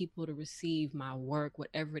want people to receive my work,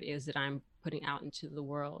 whatever it is that I'm putting out into the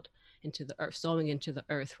world, into the earth, sowing into the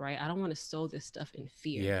earth, right? I don't want to sow this stuff in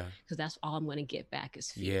fear, because that's all I'm going to get back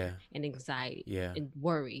is fear and anxiety and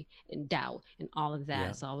worry and doubt and all of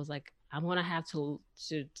that. So I was like, I'm going to have to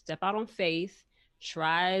step out on faith,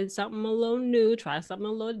 try something a little new, try something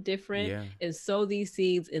a little different, and sow these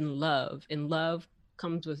seeds in love. And love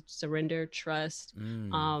comes with surrender, trust,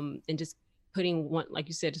 and just putting one, like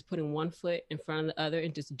you said, just putting one foot in front of the other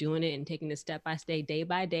and just doing it and taking it step by step, day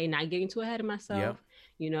by day, not getting too ahead of myself,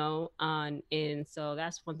 you know. And so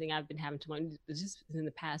that's one thing I've been having to learn just in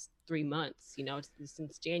the past 3 months, you know,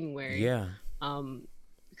 since January.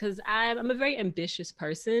 Because I'm a very ambitious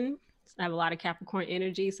person. I have a lot of Capricorn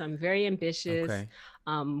energy, so I'm very ambitious,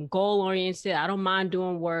 goal oriented. I don't mind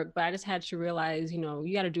doing work, but I just had to realize, you know,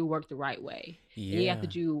 you got to do work the right way. And you have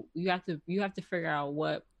to figure out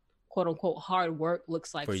what quote unquote hard work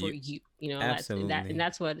looks like for you, you know. Absolutely.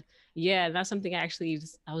 That's what, that's something I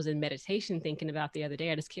was in meditation thinking about the other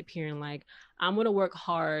day. I just kept hearing like, I'm going to work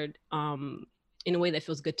hard, in a way that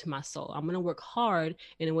feels good to my soul. I'm going to work hard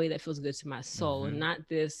in a way that feels good to my soul, and not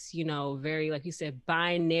this, you know, very, like you said,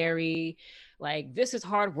 binary, like this is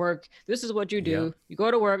hard work. This is what you do. You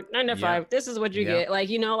go to work 9 to 5. This is what you get. Like,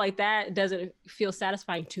 you know, like that doesn't feel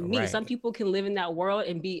satisfying to me. Some people can live in that world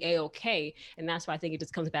and be a-okay. And that's why I think it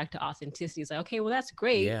just comes back to authenticity. It's like, okay, well, that's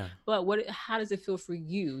great. But how does it feel for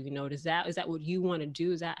you? You know, is that what you want to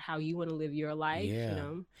do? Is that how you want to live your life? You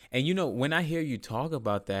know? And you know, when I hear you talk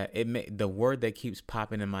about that, the word that keeps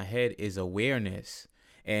popping in my head is awareness.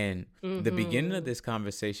 And the beginning of this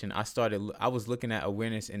conversation, I was looking at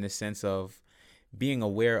awareness in the sense of being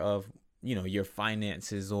aware of, you know, your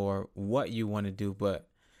finances or what you want to do. But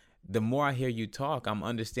the more I hear you talk, I'm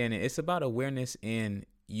understanding it's about awareness in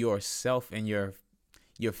yourself and your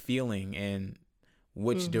feeling and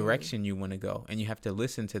which direction you want to go. And you have to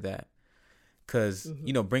listen to that. Because,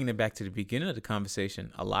 you know, bringing it back to the beginning of the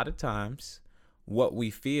conversation, a lot of times what we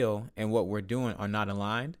feel and what we're doing are not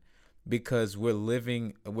aligned, because we're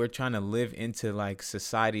trying to live into like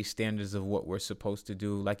society standards of what we're supposed to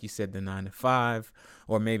do. Like you said, the 9 to 5,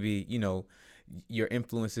 or maybe, you know, your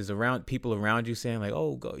influences around people around you saying like,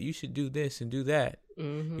 oh, you should do this and do that,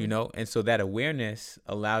 you know? And so that awareness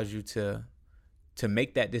allows you to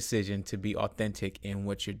make that decision to be authentic in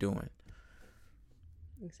what you're doing.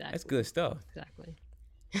 Exactly. That's good stuff. Exactly.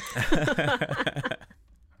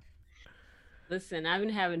 Listen, I've been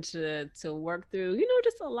having to work through, you know,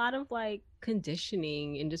 just a lot of like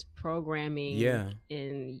conditioning and just programming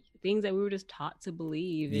and things that we were just taught to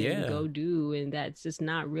believe and go do, and that's just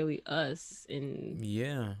not really us. And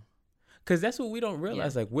because that's what we don't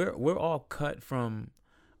realize. Like we're all cut from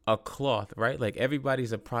a cloth, right? Like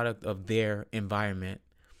everybody's a product of their environment.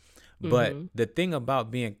 But the thing about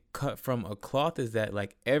being cut from a cloth is that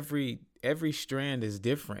like every strand is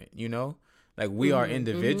different, you know? Like we are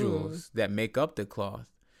individuals that make up the cloth.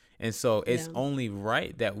 And so it's only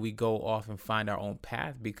right that we go off and find our own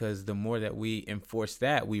path, because the more that we enforce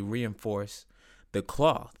that, we reinforce the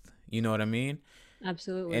cloth. You know what I mean?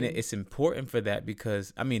 Absolutely. And it's important for that,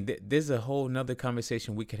 because, I mean, there's a whole nother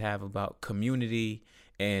conversation we could have about community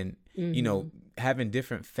and, you know, having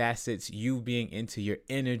different facets, you being into your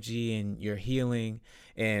energy and your healing,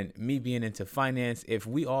 and me being into finance. If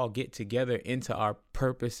we all get together into our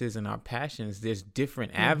purposes and our passions, there's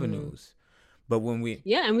different avenues. But when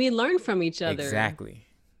and we learn from each other.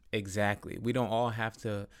 Exactly. We don't all have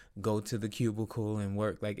to go to the cubicle and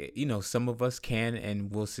work. Like, you know, some of us can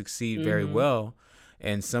and will succeed very well.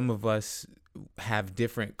 And some of us have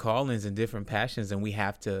different callings and different passions, and we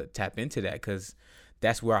have to tap into that, because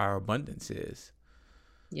that's where our abundance is.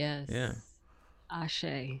 Yes. Yeah.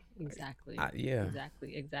 Ashe. Exactly.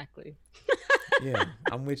 Exactly. Yeah,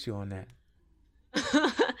 I'm with you on that.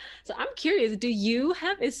 So I'm curious, do you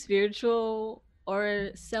have a spiritual or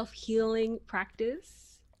self-healing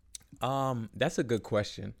practice? That's a good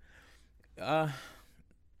question.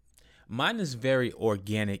 Mine is very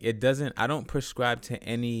organic. I don't prescribe to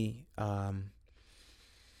any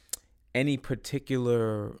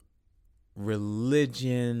particular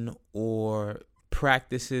religion or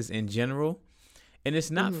practices in general. And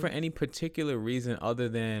it's not for any particular reason other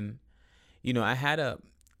than, you know, I had a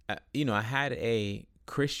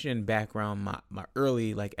Christian background my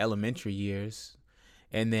early like elementary years,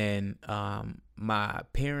 and then my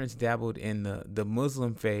parents dabbled in the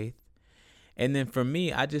Muslim faith. And then for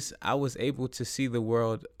me, I was able to see the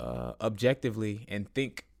world objectively and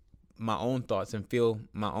think my own thoughts and feel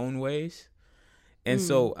my own ways. And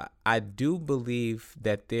so I do believe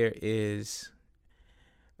that there is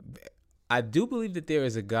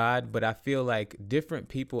a God, but I feel like different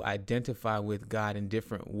people identify with God in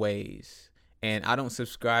different ways. And I don't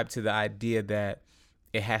subscribe to the idea that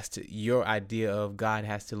your idea of God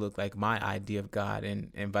has to look like my idea of God,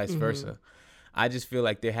 and vice versa. I just feel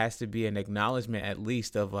like there has to be an acknowledgement at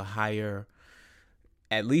least of a higher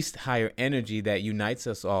energy that unites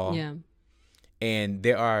us all. Yeah. And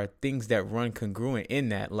there are things that run congruent in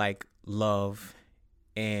that, like love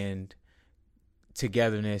and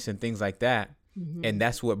togetherness and things like that. And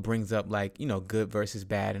that's what brings up, like, good versus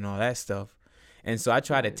bad and all that stuff. And so I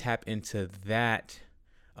try to tap into that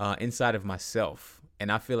inside of myself.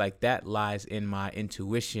 And I feel like that lies in my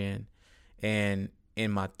intuition and in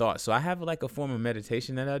my thoughts. So I have like a form of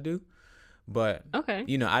meditation that I do, but okay,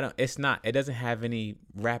 it doesn't have any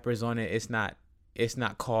wrappers on it. It's not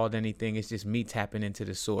called anything. It's just me tapping into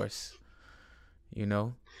the source,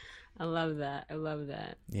 I love that.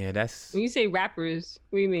 Yeah, that's... When you say rappers,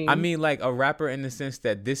 what do you mean? I mean like a rapper in the sense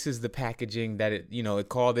that this is the packaging that it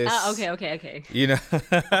called this. Okay.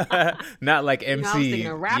 Not like MC. I was thinking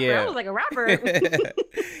a rapper. Yeah. I was like a rapper.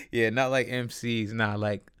 Yeah, not like MCs. Not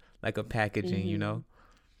like a packaging,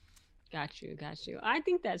 Got you. I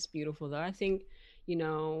think that's beautiful, though. I think,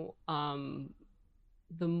 the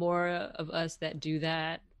more of us that do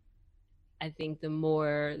that, I think the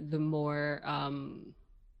more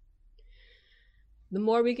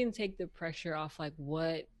we can take the pressure off, like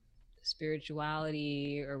what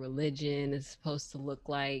spirituality or religion is supposed to look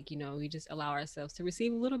like. We just allow ourselves to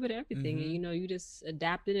receive a little bit of everything, and you just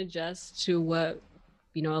adapt and adjust to what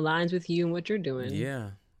aligns with you and what you're doing. Yeah,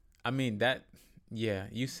 I mean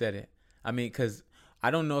you said it. I mean, because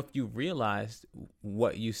I don't know if you realized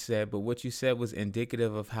what you said, but what you said was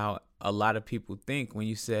indicative of how a lot of people think when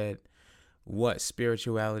you said what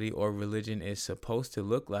spirituality or religion is supposed to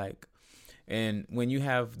look like. And when you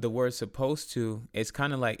have the word supposed to, it's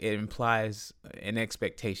kind of like it implies an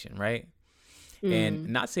expectation, right? And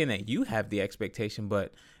not saying that you have the expectation,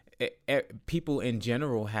 but people in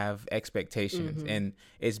general have expectations, and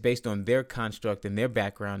it's based on their construct and their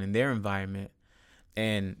background and their environment.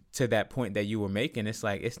 And to that point that you were making, it's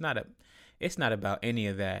like it's not about any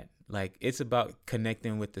of that. Like, it's about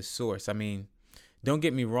connecting with the source. I mean, don't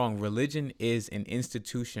get me wrong, religion is an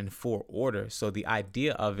institution for order. So the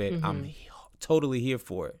idea of it, I'm totally here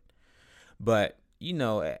for it. But,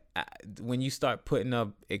 when you start putting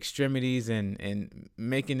up extremities and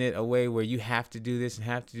making it a way where you have to do this and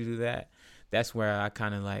have to do that, that's where I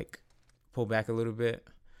kind of like pull back a little bit.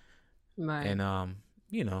 Right. And,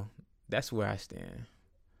 that's where I stand.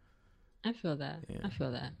 I feel that. Yeah. I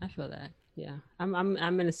feel that. Yeah.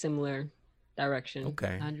 I'm in a similar direction.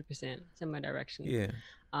 Okay. 100% similar direction. Yeah.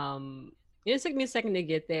 It took me a second to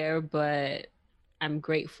get there, but I'm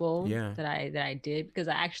grateful that I did, because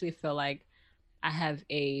I actually feel like I have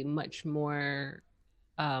a much more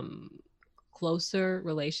closer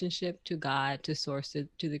relationship to God, to source,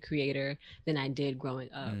 to the creator than I did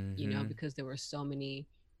growing up, because there were so many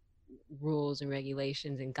rules and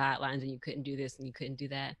regulations and guidelines, and you couldn't do this and you couldn't do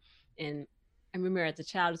that. And I remember as a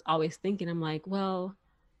child, I was always thinking, I'm like, well,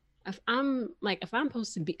 if I'm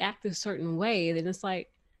supposed to act a certain way, then it's like,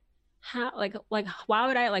 how, why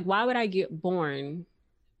would I get born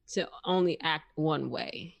to only act one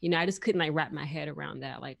way? I just couldn't wrap my head around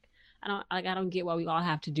that. I don't get why we all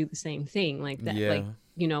have to do the same thing like that. Yeah.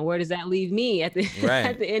 Where does that leave me at the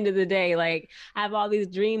at the end of the day? Like, I have all these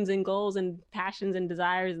dreams and goals and passions and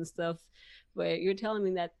desires and stuff, but you're telling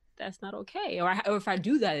me that that's not okay. Or if I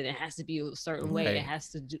do that, it has to be a certain way. It has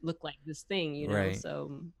to look like this thing, Right.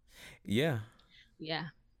 So yeah.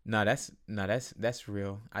 No, that's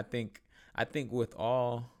real. I think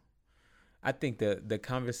the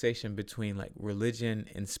conversation between like religion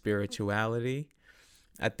and spirituality,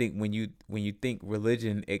 I think when you think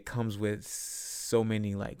religion, it comes with so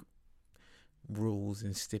many like rules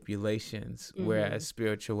and stipulations, whereas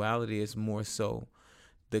spirituality is more so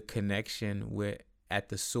the connection at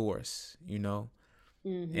the source,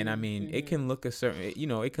 And I mean, it can look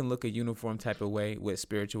it can look a uniform type of way with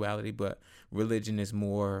spirituality, but religion is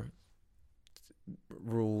more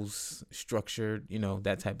rules, structured,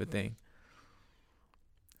 that type of thing.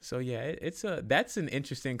 So yeah, that's an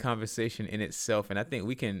interesting conversation in itself, and I think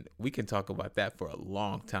we can talk about that for a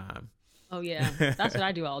long time. Oh yeah, that's what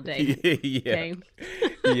I do all day. Yeah, okay?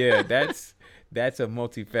 Yeah, that's a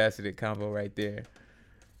multifaceted combo right there.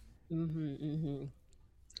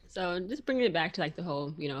 So just bringing it back to like the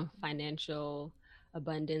whole, financial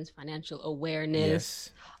abundance, financial awareness,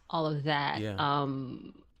 Yes. all of that. Yeah.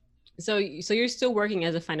 So you're still working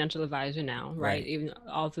as a financial advisor now, right? Right. Even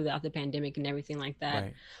all throughout the pandemic and everything like that.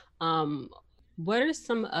 Right. Um, what are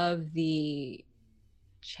some of the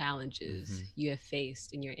challenges Mm-hmm. you have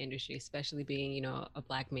faced in your industry, especially being, a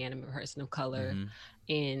Black man and a person of color?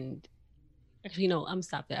 Mm-hmm. And actually, I'm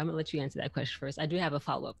stop there. I'm gonna let you answer that question first. I do have a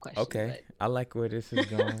follow-up question, Okay. but I like where this is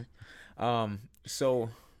going. So,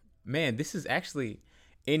 man, this is actually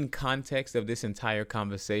in context of this entire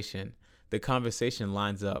conversation. The conversation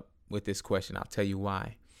lines up with this question. I'll tell you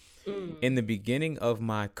why. In the beginning of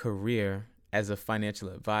my career as a financial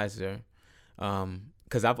advisor,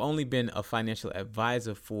 because I've only been a financial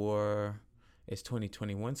advisor for, it's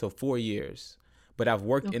 2021, so 4 years, but I've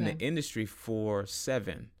worked in the okay. industry for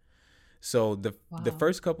 7. So the Wow.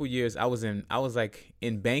 first couple years I was like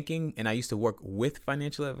in banking, and I used to work with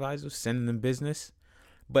financial advisors, sending them business.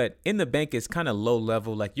 But in the bank, it's kind of low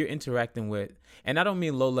level, like you're interacting with, and I don't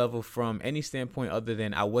mean low level from any standpoint other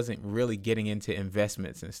than I wasn't really getting into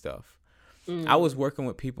investments and stuff. I was Mm. working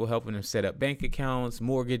with people, helping them set up bank accounts,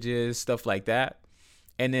 mortgages, stuff like that.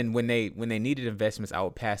 And then when they needed investments, I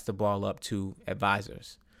would pass the ball up to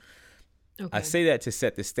advisors. I Okay. say that to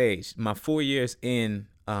set the stage. My 4 years in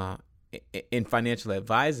financial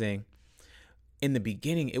advising, in the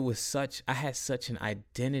beginning, I had such an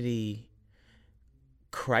identity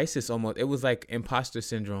crisis almost. It was like imposter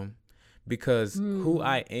syndrome, because who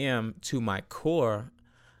I Mm. am to my core,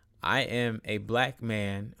 I am a Black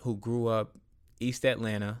man who grew up East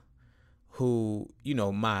Atlanta, who,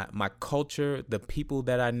 my culture, the people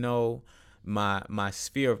that I know, my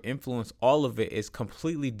sphere of influence, all of it is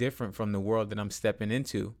completely different from the world that I'm stepping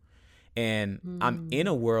into. And I'm in Mm.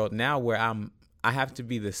 a world now where I have to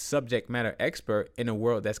be the subject matter expert in a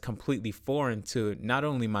world that's completely foreign to not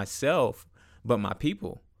only myself but my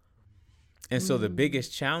people. And so the Mm.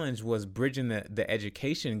 biggest challenge was bridging the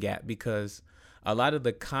education gap, because a lot of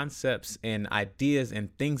the concepts and ideas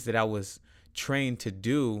and things that I was trained to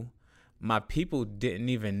do, my people didn't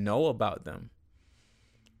even know about them.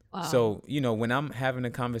 Wow. So, when I'm having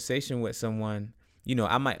a conversation with someone,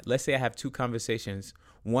 let's say I have 2 conversations.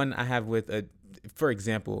 One I have with for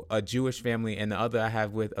example, a Jewish family, and the other I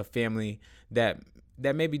have with a family that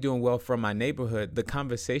may be doing well from my neighborhood. The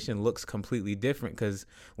conversation looks completely different, because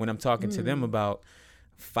when I'm talking to them Mm. about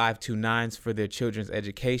 529s for their children's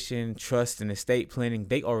education, trust and estate planning,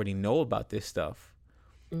 they already know about this stuff.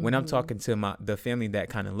 When I'm Mm-hmm. talking to the family that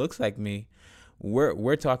kind of looks like me,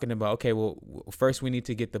 we're talking about, okay, well, first we need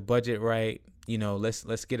to get the budget right.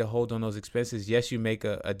 Let's get a hold on those expenses. Yes, you make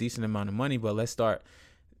a decent amount of money, but let's start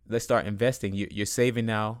investing. You're saving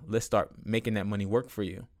now. Let's start making that money work for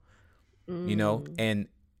you. you know Mm. and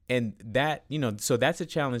and that, so that's a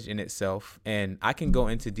challenge in itself, and I can go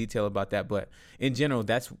into detail about that, but in general,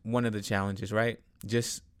 that's one of the challenges, right?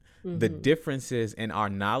 Just the Mm-hmm. differences in our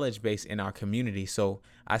knowledge base in our community. So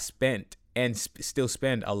I spent and still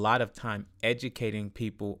spend a lot of time educating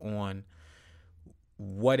people on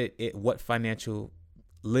what financial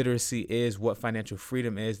literacy is, what financial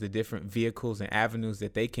freedom is, the different vehicles and avenues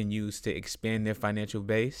that they can use to expand their financial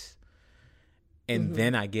base. And Mm-hmm.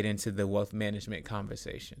 then I get into the wealth management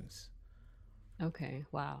conversations. Okay.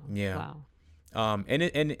 Wow. Yeah. Wow.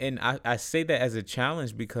 And I say that as a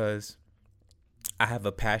challenge because I have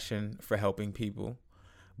a passion for helping people,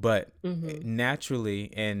 but Mm-hmm.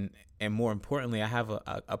 naturally and more importantly, I have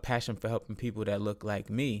a passion for helping people that look like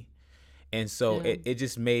me. And so Yeah. it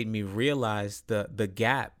just made me realize the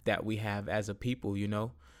gap that we have as a people,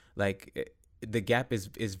 like the gap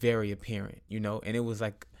is very apparent, and it was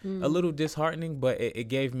like a Mm. little disheartening, but it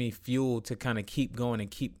gave me fuel to kind of keep going and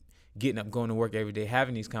keep getting up, going to work every day,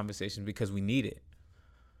 having these conversations, because we need it.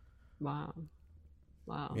 Wow.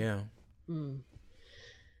 Wow. Yeah. Mm.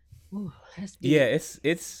 Ooh, that's Yeah, deep.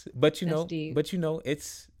 but That's deep.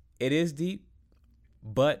 it is deep,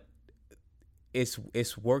 but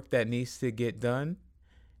it's work that needs to get done,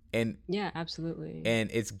 and Yeah, absolutely. and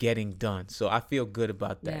it's getting done. So I feel good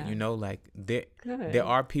about that. Yeah. Like there Good.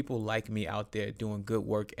 are people like me out there doing good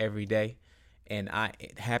work every day, and I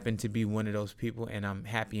happen to be one of those people, and I'm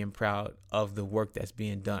happy and proud of the work that's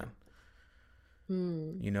being done.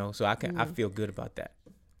 Mm. So I Mm. feel good about that.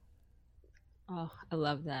 Oh, I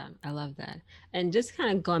love that. I love that. And just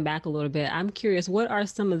kind of going back a little bit, I'm curious, what are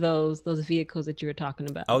some of those vehicles that you were talking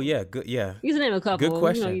Oh about? yeah, good. Yeah, You can name a good couple.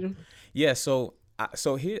 question. Yeah, so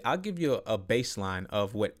here I'll give you a baseline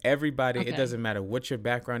of what everybody. It Okay. doesn't matter what your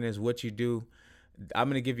background is, what you do. I'm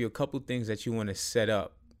gonna give you a couple things that you want to set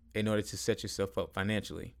up in order to set yourself up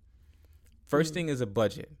financially. First Mm. thing is a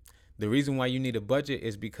budget. The reason why you need a budget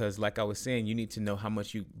is because, like I was saying, you need to know how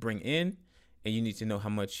much you bring in and you need to know how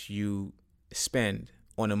much you spend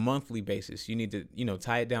on a monthly basis. You need to,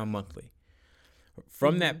 tie it down monthly.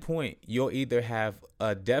 From that point, you'll either have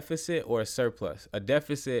a deficit or a surplus. A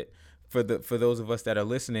deficit, for those of us that are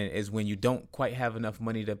listening, is when you don't quite have enough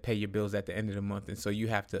money to pay your bills at the end of the month, and so you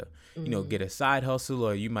have to get a side hustle,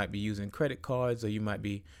 or you might be using credit cards, or you might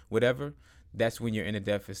be whatever. That's when you're in a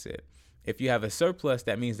deficit. If you have a surplus,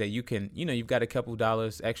 that means that you can, you've got a couple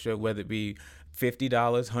dollars extra, whether it be $50,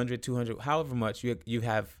 $100, $200, however much you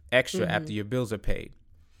have extra after your bills are paid.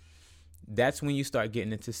 That's when you start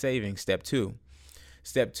getting into saving. Step two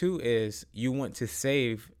is you want to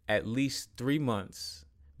save at least 3 months,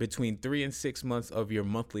 between 3 and 6 months of your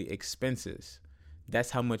monthly expenses.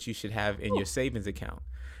 That's how much you should have in your savings account.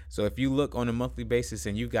 So if you look on a monthly basis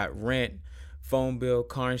and you've got rent, phone bill,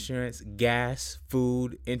 car insurance, gas,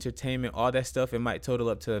 food, entertainment, all that stuff, it might total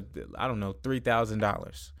up to, I don't know,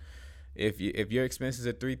 $3,000. If your expenses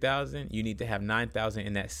are $3,000, you need to have $9,000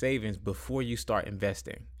 in that savings before you start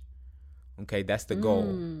investing. Okay, that's the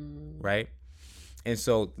goal, right? And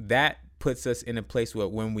so that puts us in a place where,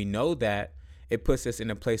 when we know that, it puts us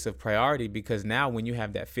in a place of priority, because now when you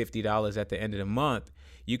have that $50 at the end of the month,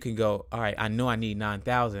 you can go, all right, I know I need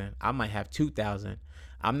 $9,000. I might have $2,000.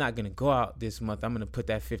 I'm not going to go out this month. I'm going to put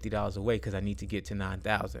that $50 away because I need to get to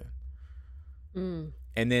 $9,000.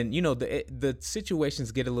 And then, the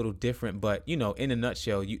situations get a little different, but, in a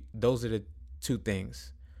nutshell, those are the two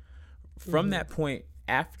things. From that point,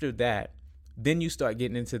 after that, then you start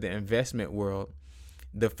getting into the investment world.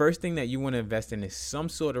 The first thing that you want to invest in is some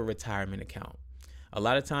sort of retirement account. A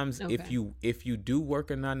lot of times, if you do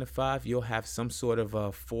work a 9 to 5, you'll have some sort of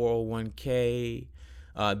a 401k.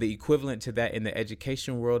 The equivalent to that in the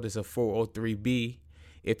education world is a 403b.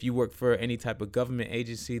 If you work for any type of government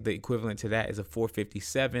agency, the equivalent to that is a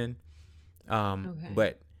 457.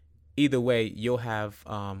 But either way, you'll have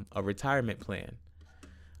a retirement plan.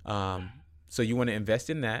 So you want to invest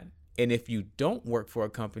in that. And if you don't work for a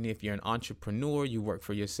company, if you're an entrepreneur, you work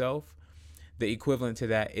for yourself, the equivalent to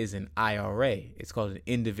that is an IRA. It's called an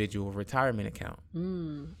individual retirement account.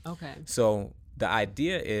 So the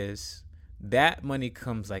idea is that money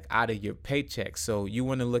comes like out of your paycheck. So you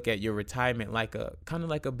want to look at your retirement like kind of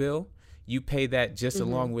like a bill. You pay that just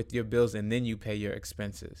along with your bills, and then you pay your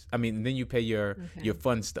expenses. Then you pay your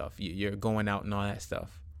fun stuff. You're going out and all that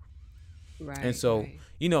stuff. Right. And so,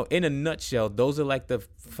 in a nutshell, those are like the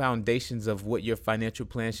foundations of what your financial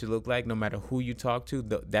plan should look like. No matter who you talk to,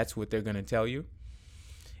 that's what they're going to tell you.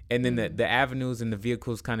 And then the avenues and the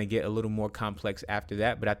vehicles kind of get a little more complex after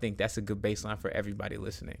that. But I think that's a good baseline for everybody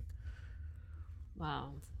listening.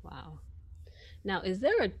 Wow. Now, is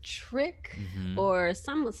there a trick or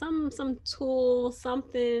some tool,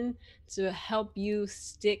 something to help you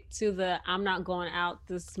stick to I'm not going out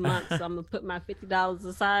this month, so I'm gonna put my $50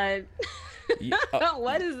 aside?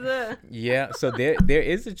 What is the? Yeah, so there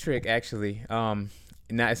is a trick, actually. Now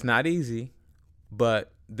it's not easy,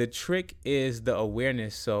 but the trick is the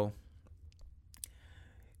awareness. So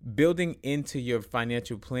building into your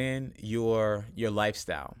financial plan your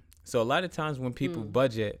lifestyle. So a lot of times when people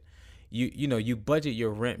budget, you budget your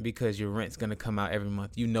rent because your rent's going to come out every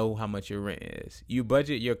month. You know how much your rent is. You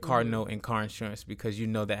budget your car note and car insurance because you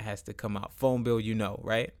know that has to come out. Phone bill,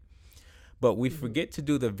 right? But we forget to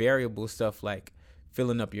do the variable stuff like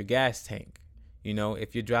filling up your gas tank.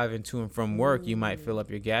 If you're driving to and from work, you might fill up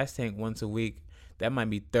your gas tank once a week. That might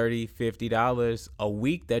be $30, $50 a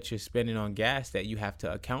week that you're spending on gas that you have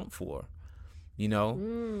to account for.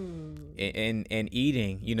 And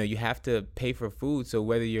eating, you have to pay for food. So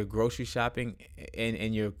whether you're grocery shopping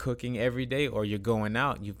and you're cooking every day, or you're going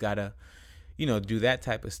out, you've got to, do that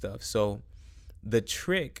type of stuff. So the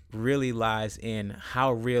trick really lies in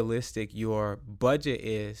how realistic your budget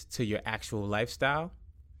is to your actual lifestyle.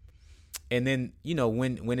 And then,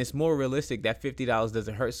 when it's more realistic, that $50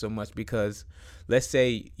 doesn't hurt so much, because let's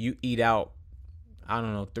say you eat out,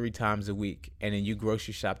 3 times a week, and then you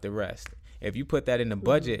grocery shop the rest. If you put that in the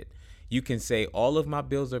budget, you can say all of my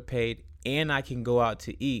bills are paid, and I can go out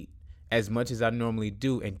to eat as much as I normally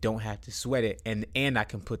do and don't have to sweat it, and I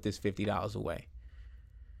can put this $50 away.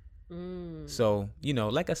 So,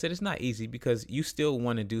 like I said, it's not easy, because you still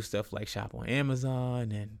want to do stuff like shop on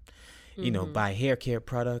Amazon and, buy hair care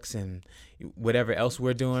products and whatever else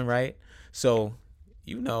we're doing, right? So,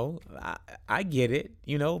 I get it,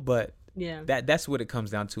 but that's what it comes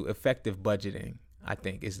down to. Effective budgeting, I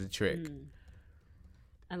think, is the trick.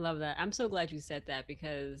 I love that. I'm so glad you said that,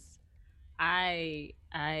 because I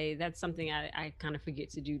that's something I kind of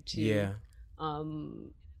forget to do too. Yeah.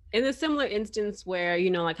 in a similar instance where,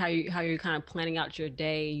 you know, like how you're kind of planning out your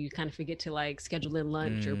day, you kind of forget to like schedule in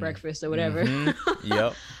lunch or Mm. breakfast or whatever. Mm-hmm.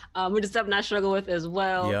 Yep. Which is something I struggle with as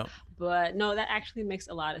well. Yep. But no, that actually makes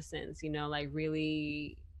a lot of sense, you know, like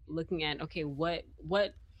really looking at, okay, what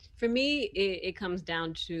for me it comes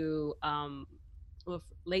down to well,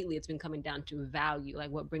 lately it's been coming down to value,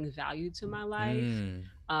 like what brings value to my life. Mm.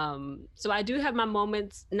 So I do have my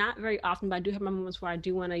moments, not very often, but I do have my moments where I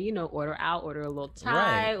do want to, you know, order out, order a little Right.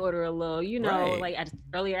 Thai, order a little, you know, Right. like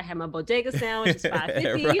earlier I had my bodega sandwich, it's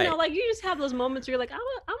 5.50. You know, Right. like you just have those moments where you're like, I'm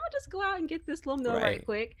gonna just go out and get this little meal right Right.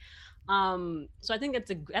 quick. So I think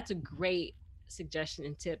that's a great suggestion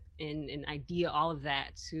and tip and idea, all of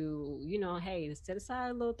that, to, you know, hey, set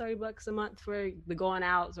aside a little $30 a month for the going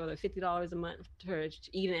outs, or the $50 a month for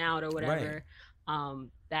eating out or Right. whatever.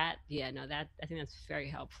 That, yeah, no, that, I think that's very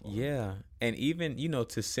helpful. Yeah. And even,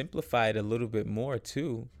 to simplify it a little bit more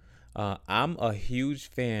too, I'm a huge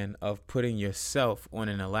fan of putting yourself on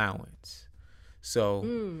an allowance. So,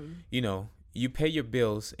 Mm. you pay your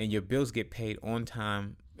bills and your bills get paid on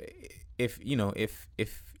time, if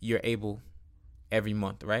you're able, every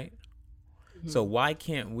month, right? So Hmm. why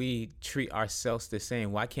can't we treat ourselves the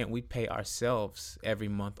same? Why can't we pay ourselves every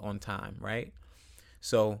month on time, right?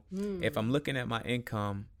 So if I'm Mm. looking at my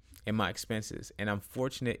income and my expenses, and I'm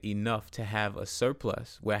fortunate enough to have a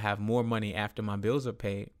surplus where I have more money after my bills are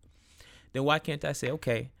paid, then why can't I say,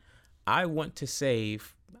 okay, I want to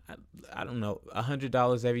save, I don't know,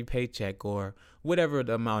 $100 every paycheck or whatever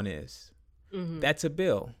the amount is. Hmm. That's a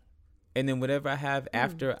bill. And then whatever I have Mm.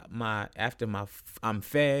 after I'm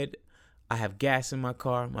fed, I have gas in my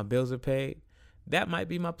car, my bills are paid. That might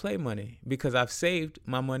be my play money because I've saved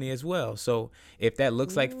my money as well. So if that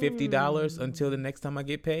looks like $50 until the Mm. next time I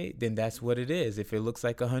get paid, then that's what it is. If it looks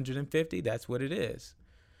like 150, that's what it is.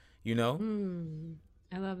 You know? Mm.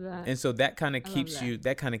 I love that. And so that kind of I love keeps that. you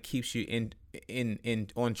in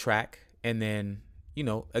on track. And then,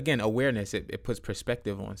 again, awareness, it puts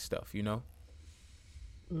perspective on stuff. Mm.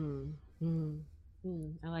 Mm.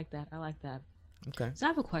 Mm. I like that. I like that. Okay. So I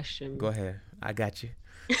have a Go question. ahead. I got you.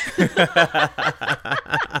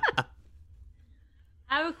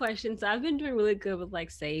 I have a question. So I've been doing really good with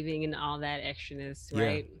like saving and all that extraness, Yeah.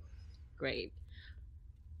 right? Great.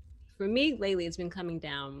 For me lately, it's been coming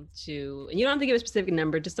down to, and you don't have to give a specific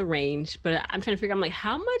number, just a range, but I'm trying to figure out, I'm like,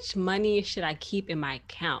 how much money should I keep in my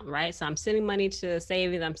account, right? So I'm sending money to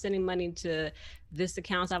savings, I'm sending money to this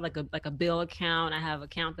account. So I have like a bill account. I have an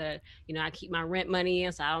account that, you know, I keep my rent money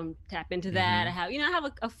in, so I don't tap into that. I Mm-hmm. have, I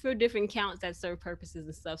have a few different accounts that serve purposes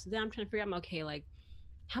and stuff. So then I'm trying to figure out, okay, like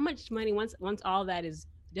how much money, once all that is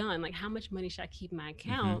done, like how much money should I keep in my Mm-hmm.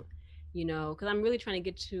 account? You know, because I'm really trying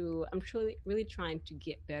to get to, I'm truly really trying to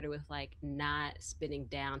get better with like not spending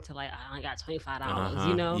down to like I only got $25, you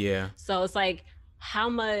Uh-huh. know. Yeah. So it's like how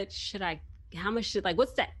much should I, how much should, like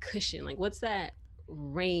what's that cushion, like what's that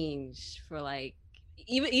range for like,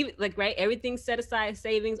 even like, right, everything set aside,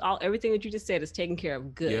 savings, all everything that you just said is taken care of, Yeah.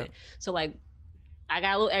 good. So like I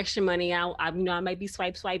got a little extra money. I might be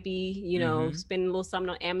swipey, Mm-hmm. spending a little something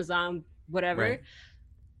on Amazon, whatever. Right.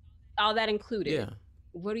 All that included. Yeah.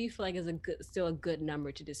 What do you feel like is still a good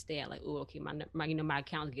number to just stay at? Like, oh, okay, my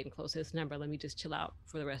account's getting close to this number. Let me just chill out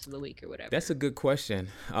for the rest of the week or That's whatever. a good question.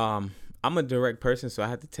 I'm a direct person, so I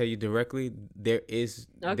have to tell you directly, there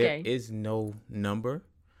Okay. is no number.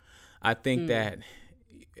 I think Mm. that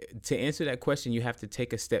to answer that question, you have to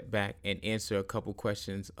take a step back and answer a couple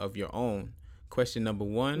questions of your own. Question number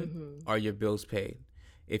one, Mm-hmm. are your bills paid?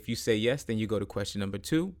 If you say yes, then you go to question number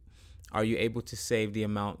two. Are you able to save the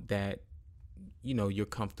amount that you're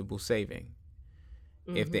comfortable saving?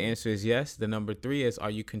 If the Mm-hmm. answer is yes, the number three is, are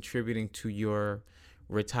you contributing to your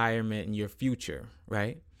retirement and your future,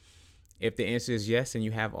 right? If the answer is yes and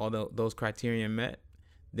you have all those criteria met,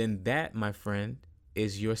 then that, my friend,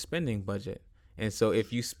 is your spending budget. And so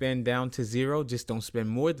if you spend down to zero, just don't spend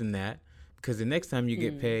more than that, because the next time you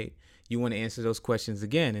get Mm. paid, you want to answer those questions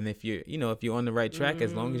again. And if you're on the right track,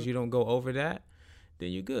 as long Mm. as you don't go over that,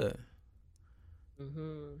 then you're good.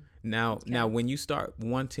 Mm-hmm. Now, Okay. when you start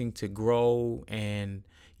wanting to grow and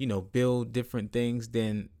build different things,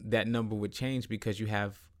 then that number would change because you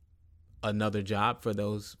have another job for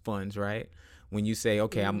those funds, right? When you say,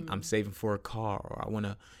 okay, I'm Mm. saving for a car, or I want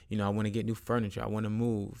to get new furniture, I want to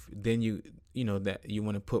move, then that you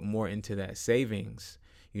want to put more into that savings,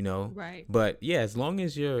 you know. Right. But yeah, as long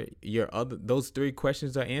as your other those three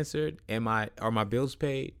questions are answered, are my bills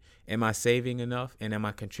paid? Am I saving enough? And am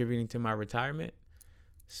I contributing to my retirement?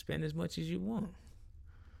 Spend as much as you want.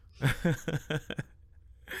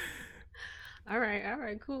 All right. All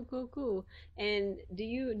right. Cool. Cool. Cool. And do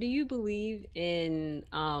you believe in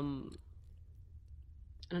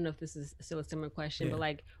I don't know if this is still a similar question, Yeah. but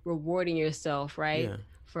like rewarding yourself, right? Yeah.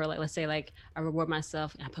 For like, let's say like I reward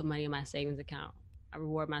myself and I put money in my savings account. I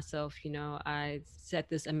reward myself, I set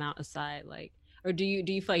this amount aside, like, or do you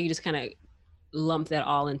feel like you just kind of lump that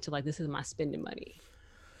all into like, this is my spending money?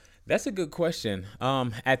 That's a good question.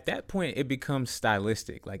 At that point, it becomes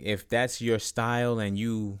stylistic. Like if that's your style and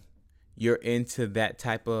you're into that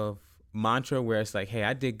type of mantra where it's like, hey,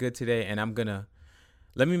 I did good today, and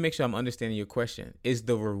let me make sure I'm understanding your question. Is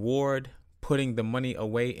the reward putting the money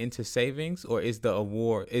away into savings, or is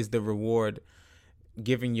the reward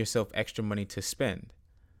giving yourself extra money to spend?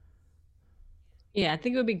 Yeah, I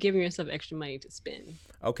think it would be giving yourself extra money to spend.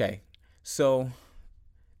 Okay. So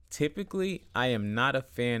typically, I am not a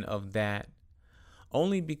fan of that,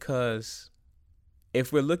 only because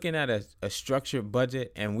if we're looking at a structured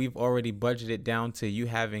budget and we've already budgeted down to you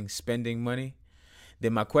having spending money,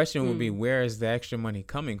 then my question would be, where is the extra money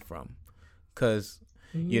coming from? Because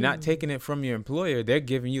you're not taking it from your employer. They're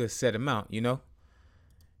giving you a set amount,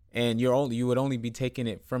 and you would only be taking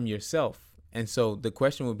it from yourself. And so the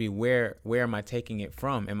question would be, where am I taking it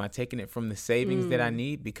from? Am I taking it from the savings that I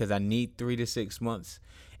need, because I need 3 to 6 months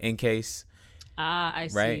in case? I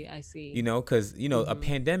right? I see. Because a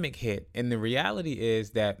pandemic hit, and the reality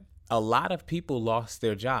is that a lot of people lost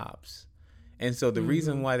their jobs. And so the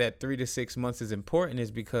reason why that 3 to 6 months is important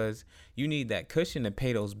is because you need that cushion to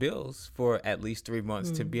pay those bills for at least 3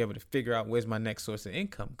 months to be able to figure out, where's my next source of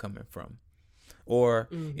income coming from. Or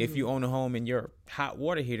if you own a home and your hot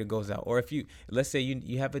water heater goes out, or if let's say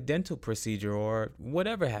you have a dental procedure, or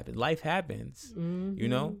whatever happens, life happens,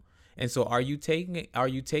 And so are you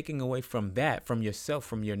taking away from that, from yourself,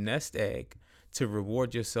 from your nest egg, to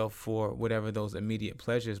reward yourself for whatever those immediate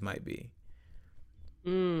pleasures might be?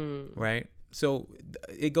 Right? So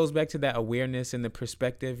it goes back to that awareness and the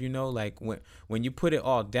perspective, like when you put it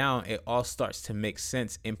all down, it all starts to make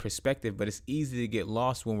sense in perspective, but it's easy to get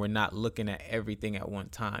lost when we're not looking at everything at one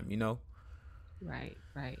time, Right.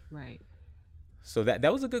 So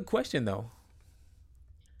that was a good question, though.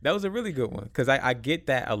 That was a really good one, because I get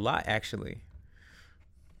that a lot, actually.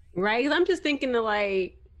 Right? 'Cause I'm just thinking of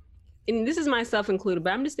like, and this is myself included,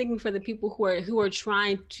 but I'm just thinking for the people who are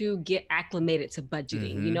trying to get acclimated to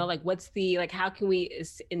budgeting, like like how can we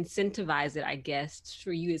incentivize it, I guess,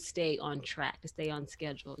 for you to stay on track, to stay on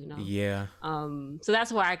schedule, Yeah. So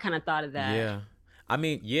that's why I kind of thought of that. Yeah. I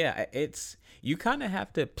mean, yeah, you kind of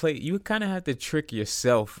have to trick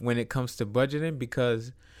yourself when it comes to budgeting,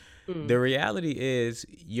 because the reality is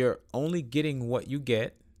you're only getting what you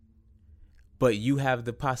get, but you have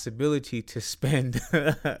the possibility to spend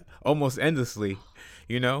almost endlessly,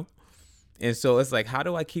 And so it's like, how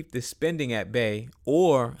do I keep the spending at bay,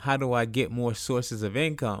 or how do I get more sources of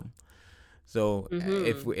income? So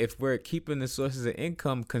if we're keeping the sources of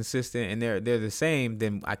income consistent and they're the same,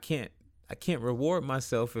 then I can't reward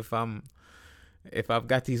myself if I've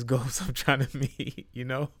got these goals I'm trying to meet,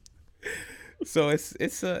 So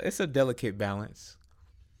it's a delicate balance.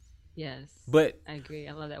 Yes. But I agree.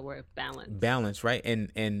 I love that word, balance. Balance, right?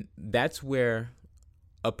 And that's where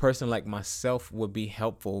a person like myself would be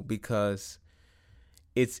helpful, because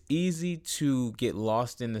it's easy to get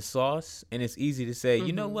lost in the sauce, and it's easy to say,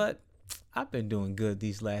 you know what? I've been doing good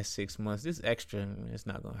these last 6 months. This extra, it's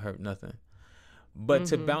not going to hurt nothing. But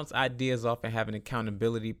to bounce ideas off and have an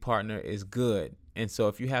accountability partner is good. And so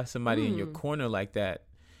if you have somebody in your corner like that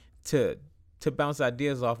to bounce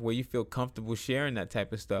ideas off, where you feel comfortable sharing that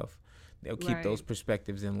type of stuff, they'll keep those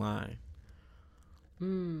perspectives in line.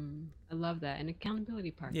 I love that. An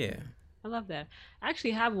accountability partner. Yeah. I love that. I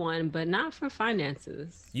actually have one, but not for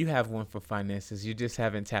finances. You have one for finances. You just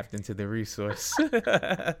haven't tapped into the resource. You're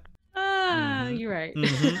right.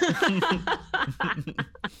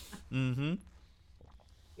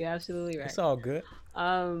 You're absolutely right. It's all good.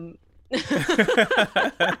 Oh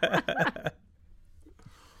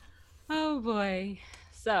boy.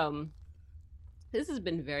 So this has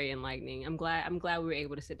been very enlightening. I'm glad we were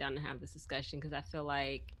able to sit down and have this discussion, because I feel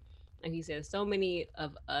like you said, so many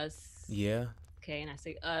of us. Yeah. Okay, and I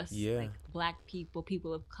say us, yeah, like Black people,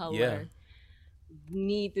 people of color, yeah,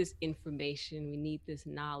 need this information. We need this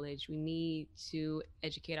knowledge. We need to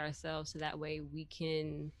educate ourselves so that way we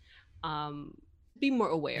can be more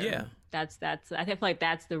aware. Yeah. That's I feel like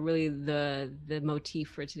that's the motif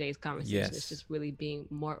for today's conversation. Yes. It's just really being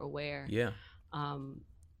more aware. Yeah. And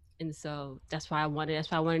so that's why I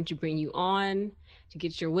wanted to bring you on, to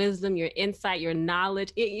get your wisdom, your insight, your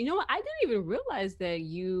knowledge. You know what? I didn't even realize that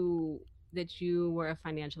you were a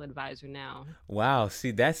financial advisor now. Wow.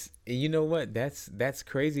 See, that's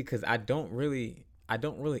crazy, because I don't really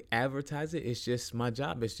advertise it. It's just my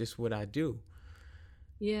job. It's just what I do.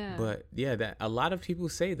 Yeah. But yeah, that a lot of people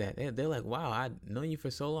say that they're like, "Wow, I known you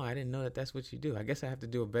for so long. I didn't know that that's what you do." I guess I have to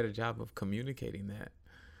do a better job of communicating that,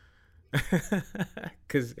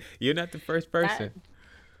 because you're not the first That person.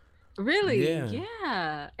 really, Yeah.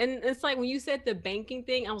 yeah. And it's like when you said the banking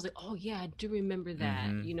thing, I was like, oh yeah, I do remember that,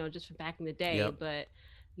 Mm-hmm. just from back in the day. Yep. But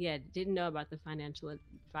yeah, didn't know about the financial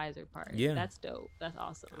advisor part. Yeah. That's dope. That's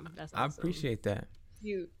awesome. That's I awesome. appreciate that.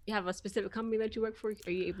 You have a specific company that you work for?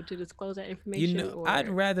 Are you able to disclose that information I'd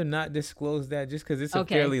or rather not disclose that just because it's a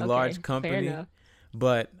okay, fairly large okay. Fair company. enough.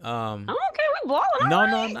 But Oh, okay, we balling no,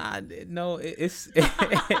 no, all no. It's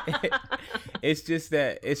right. it's just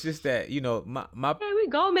that my Hey, we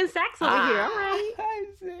Goldman Sachs over here. All right.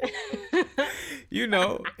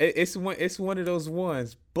 it's one of those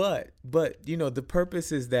ones. But the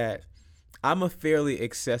purpose is that I'm a fairly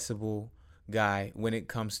accessible guy when it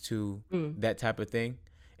comes to Mm, that type of thing.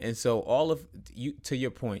 And so all of you, to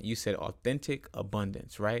your point, you said authentic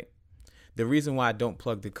abundance, right? The reason why I don't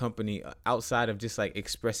plug the company outside of just like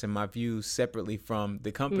expressing my views separately from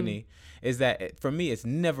the mm, company is that for me, it's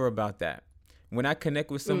never about that. When I connect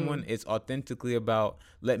with someone, mm, it's authentically about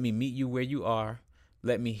let me meet you where you are,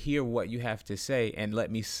 let me hear what you have to say, and let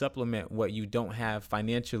me supplement what you don't have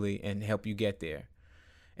financially and help you get there.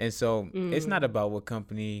 And so it's not mm, about what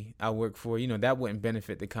company I work for. That wouldn't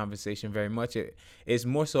benefit the conversation very much. It's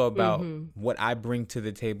more so about mm-hmm. what I bring to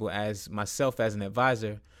the table as myself as an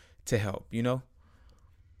advisor to help.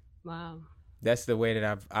 Wow. That's the way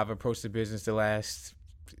that I've approached the business the last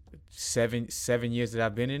seven years that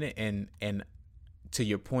I've been in it. And to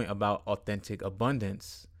your point about authentic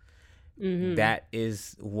abundance, Mm-hmm. that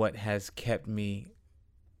is what has kept me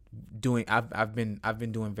doing. I've been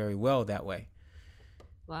doing very well that way.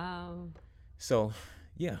 Wow. So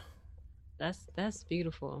yeah, That's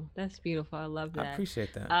beautiful. That's beautiful. I love I that.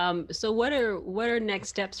 appreciate that. So what are next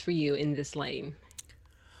steps for you in this lane?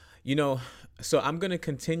 You know, so I'm gonna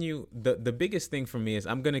continue. The biggest thing for me is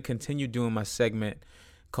I'm gonna continue doing my segment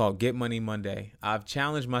called Get Money Monday. I've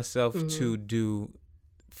challenged myself Mm-hmm. to do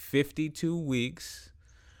 52 weeks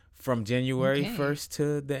from January Okay. 1st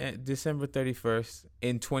to December 31st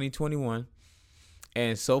in 2021,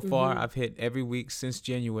 and so far Mm-hmm. I've hit every week since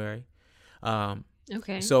January. Um,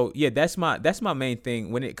 Okay. so yeah, that's my main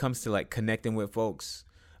thing when it comes to like connecting with folks.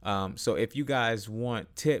 So if you guys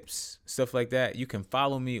want tips, stuff like that, you can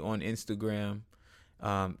follow me on Instagram.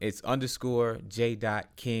 It's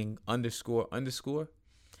 _J.King__.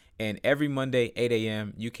 And every Monday, 8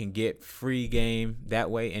 a.m., you can get free game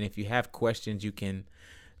that way. And if you have questions, you can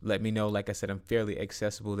let me know. Like I said, I'm fairly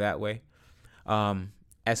accessible that way.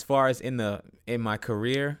 As far as in my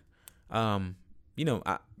career, um, you know,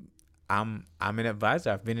 I'm an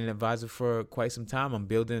advisor. I've been an advisor for quite some time. I'm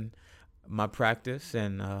building my practice,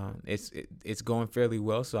 and it's going fairly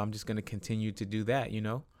well. So I'm just gonna continue to do that.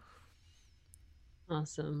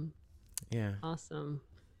 Awesome. Yeah. Awesome.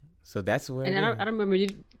 So that's where And it is. I don't remember.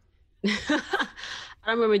 I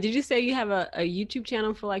don't remember. Did you say you have a YouTube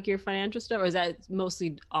channel for like your financial stuff, or is that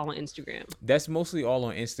mostly all on Instagram? That's mostly all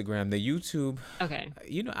on Instagram. The YouTube, Okay.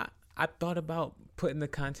 I thought about putting the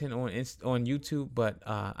content on YouTube, but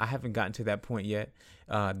I haven't gotten to that point yet.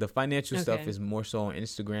 The financial stuff Okay. is more so on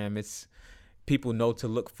Instagram. It's people know to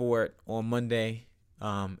look for it on Monday.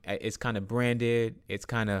 It's kind of branded. It's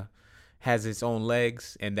kind of has its own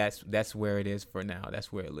legs, and that's where it is for now.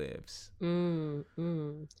 That's where it lives. Mm,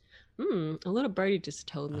 mm. A little birdie just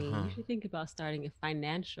told Uh me huh. you should think about starting a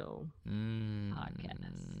financial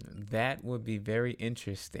podcast. That would be very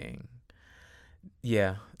interesting.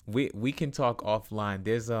 Yeah, we can talk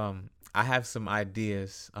offline. I have some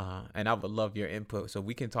ideas, and I would love your input, so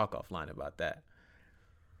we can talk offline about that.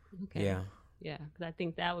 Okay. Yeah. Yeah, because I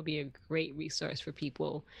think that would be a great resource for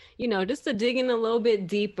people, just to dig in a little bit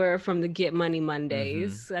deeper from the Get Money Mm-hmm.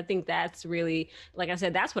 Mondays. I think that's really, like I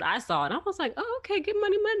said, that's what I saw. And I was like, oh, okay, Get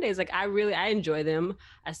Money Mondays. Like I enjoy them.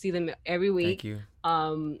 I see them every Thank week. you.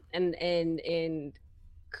 And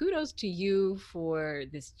kudos to you for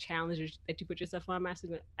this challenge that you put yourself on. I'm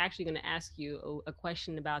actually going to ask you a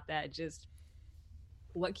question about that. Just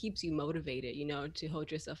what keeps you motivated, to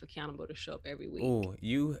hold yourself accountable to show up every week? Oh,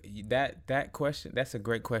 that question. That's a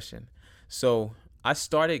great question. So I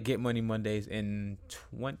started Get Money Mondays in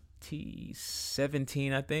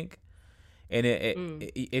 2017, I think. And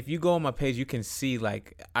Mm, if you go on my page, you can see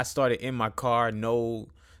like I started in my car, no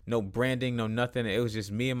branding, no nothing. It was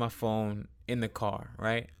just me and my phone in the car,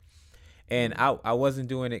 right? And mm, I wasn't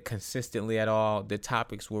doing it consistently at all. The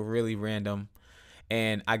topics were really random.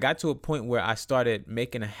 And I got to a point where I started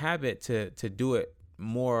making a habit to do it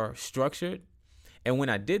more structured. And when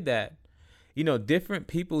I did that, different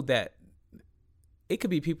people that it could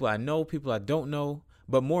be people I know, people I don't know,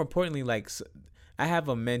 but more importantly, like I have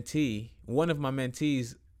a mentee. One of my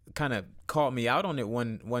mentees kind of called me out on it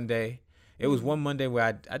one day. It was one Monday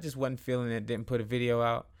where I just wasn't feeling it, didn't put a video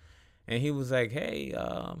out. And he was like, "Hey,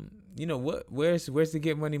 you know what? Where's the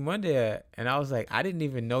Get Money Monday at?" And I was like, "I didn't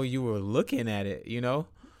even know you were looking at it, you know,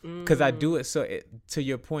 because I do it so. To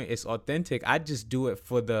your point, it's authentic. I just do it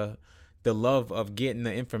for the love of getting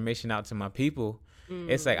the information out to my people.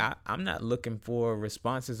 It's like I'm not looking for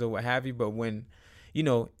responses or what have you. But when, you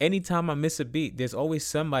know, anytime I miss a beat, there's always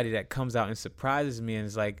somebody that comes out and surprises me and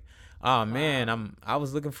is like, "Oh man, I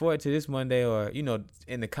was looking forward to this Monday," or, you know,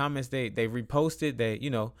 in the comments they reposted, they, you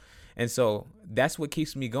know. And so that's what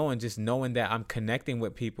keeps me going, just knowing that I'm connecting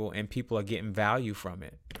with people and people are getting value from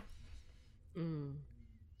it.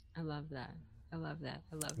 I love that. I love that.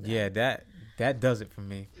 I love that. Yeah, that does it for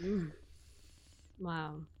me.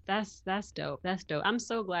 Wow. That's dope. That's dope. I'm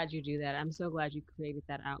so glad you do that. I'm so glad you created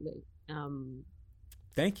that outlet.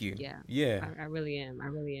 Thank you. Yeah. I really am. I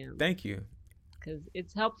really am. Thank you. Because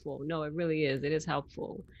it's helpful. No, it really is. It is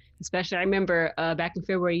helpful. Especially, I remember back in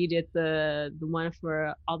February, you did the one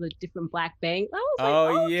for all the different black banks. I was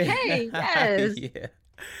like, okay, yes. Yeah.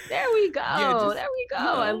 There we go. Yeah, there we go. You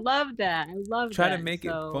know, I love that. I love try that. to make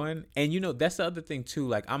it fun. And, you know, that's the other thing, too.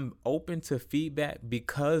 Like, I'm open to feedback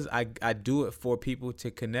because I do it for people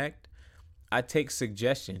to connect. I take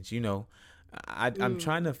suggestions, you know. I'm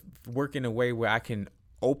trying to work in a way where I can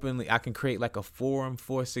create like a forum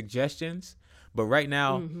for suggestions. But right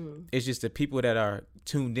now, it's just the people that are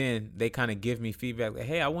tuned in, they kind of give me feedback. Like,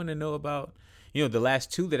 hey, I want to know about, you know, the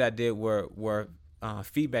last two that I did were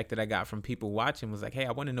feedback that I got from people watching was like, hey,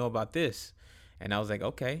 I want to know about this. And I was like,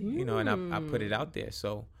 okay, you know, and I put it out there.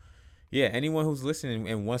 So, yeah, anyone who's listening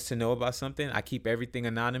and wants to know about something, I keep everything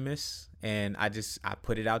anonymous and I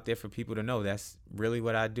put it out there for people to know. That's really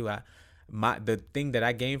what I do. The thing that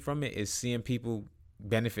I gain from it is seeing people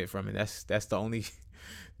benefit from it. That's the only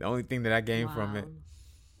thing that I gain from it.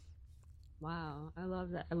 Wow. I love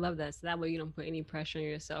that. I love that. So that way you don't put any pressure on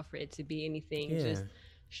yourself for it to be anything. Just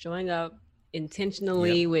showing up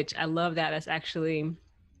intentionally, which I love that. That's actually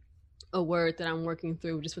a word that I'm working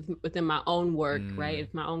through just within my own work, right?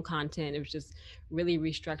 It's my own content. It was just really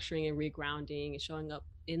restructuring and regrounding and showing up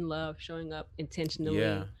in love, showing up intentionally.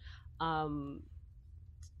 Yeah.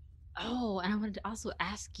 Oh, and I wanted to also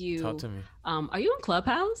ask you. Talk to me. Are you on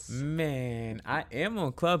Clubhouse? Man, I am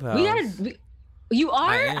on Clubhouse. You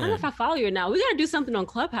are? I don't know if I follow you now. We gotta do something on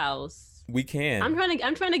Clubhouse. We can. I'm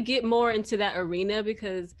trying to get more into that arena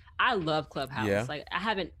because I love Clubhouse. Yeah. Like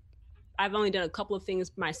I've only done a couple of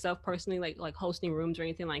things myself personally, like hosting rooms or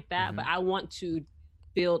anything like that. But I want to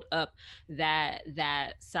build up that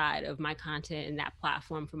side of my content and that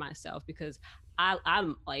platform for myself because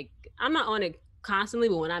I'm not on it constantly,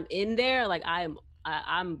 but when I'm in there, like I'm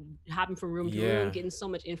hopping from room to room, getting so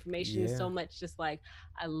much information, so much just like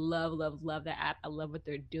I love that app. I love what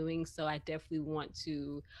they're doing. So I definitely want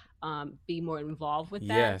to be more involved with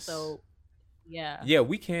that. Yes. So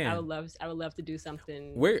we can. I would love to do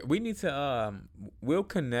something. We need to we'll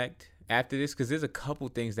connect after this because there's a couple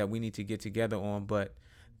things that we need to get together on. But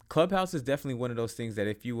Clubhouse is definitely one of those things that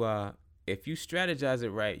if you strategize it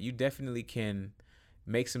right, you definitely can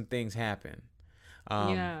make some things happen.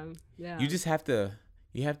 You just have to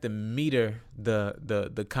meter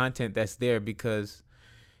the content that's there because,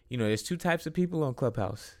 you know, there's two types of people on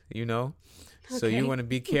Clubhouse, you know, so you want to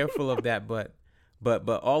be careful of that. But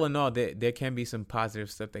all in all, there can be some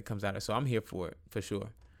positive stuff that comes out of it. So I'm here for it for sure.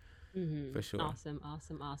 For sure.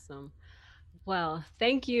 Awesome. Well,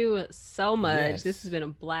 thank you so much. Yes. This has been a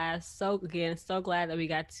blast. So glad that we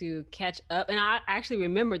got to catch up. And I actually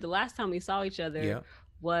remember the last time we saw each other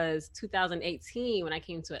was 2018 when I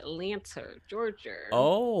came to Atlanta, Georgia.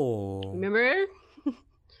 Oh. Remember?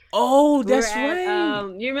 Oh, that's right.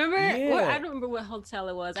 You remember? Yeah. Well, I don't remember what hotel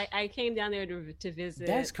it was. I came down there to visit.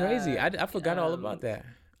 That's crazy. I forgot all about that.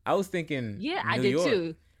 I was thinking New I did York.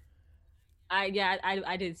 too.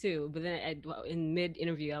 I did too. But then in mid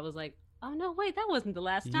interview, I was like, oh no, wait, that wasn't the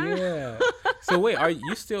last time. Yeah. So wait, are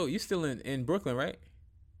you still in Brooklyn, right?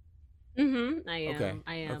 I am. Okay.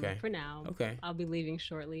 I am. Okay. For now. Okay. I'll be leaving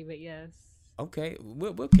shortly, but yes. Okay.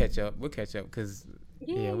 We'll catch up. We'll catch up because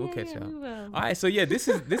we'll catch up. We will. All right. So this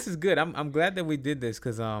is good. I'm glad that we did this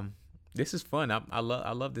because this is fun. I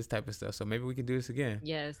love this type of stuff. So maybe we can do this again.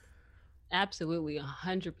 Yes. Absolutely,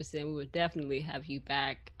 100%. We would definitely have you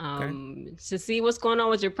back to see what's going on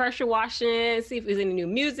with your pressure washing, see if there's any new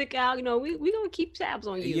music out. You know, we gonna keep tabs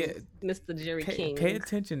on you, Mr. Jerry King. Pay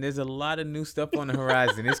attention. There's a lot of new stuff on the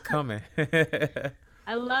horizon. It's coming.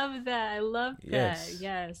 I love that. Yes.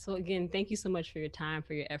 Yeah. So again, thank you so much for your time,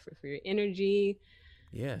 for your effort, for your energy.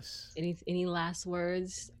 Yes. Any last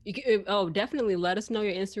words? You can, definitely let us know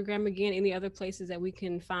your Instagram again. Any other places that we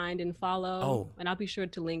can find and follow? Oh, And I'll be sure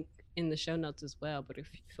to link in the show notes as well. But if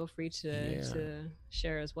feel free yeah. to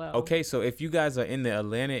share as well. Okay, so if you guys are in the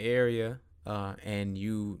Atlanta area and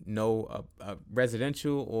you know a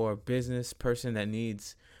residential or business person that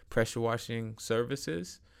needs pressure washing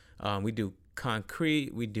services, we do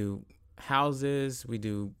concrete, we do houses, we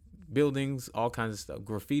do buildings, all kinds of stuff,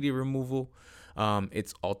 graffiti removal.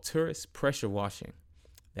 It's Alturis Pressure Washing.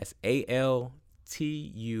 That's ALTURIS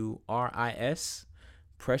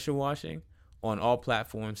Pressure Washing on all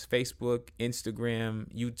platforms: Facebook, Instagram,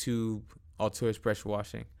 YouTube. Alturis Pressure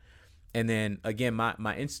Washing. And then again, my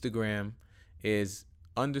Instagram is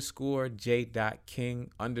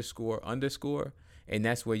 _J.King__. And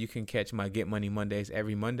that's where you can catch my Get Money Mondays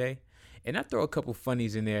every Monday. And I throw a couple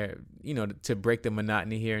funnies in there, to break the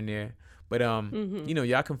monotony here and there. But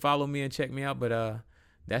y'all can follow me and check me out. But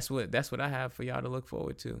that's what I have for y'all to look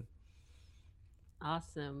forward to.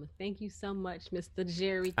 Awesome. Thank you so much, Mr.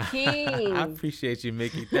 Jerry King. I appreciate you,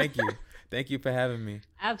 Mickey. Thank you. Thank you for having me.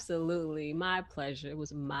 Absolutely. My pleasure. It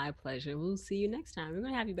was my pleasure. We'll see you next time. We're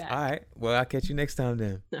going to have you back. All right. Well, I'll catch you next time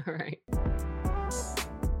then. All right.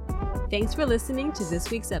 Thanks for listening to this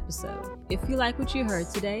week's episode. If you like what you heard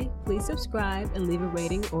today, please subscribe and leave a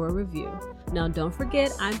rating or a review. Now, don't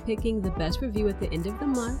forget, I'm picking the best review at the end of the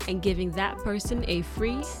month and giving that person a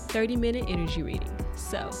free 30-minute energy reading.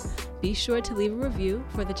 So be sure to leave a review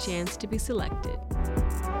for the chance to be selected.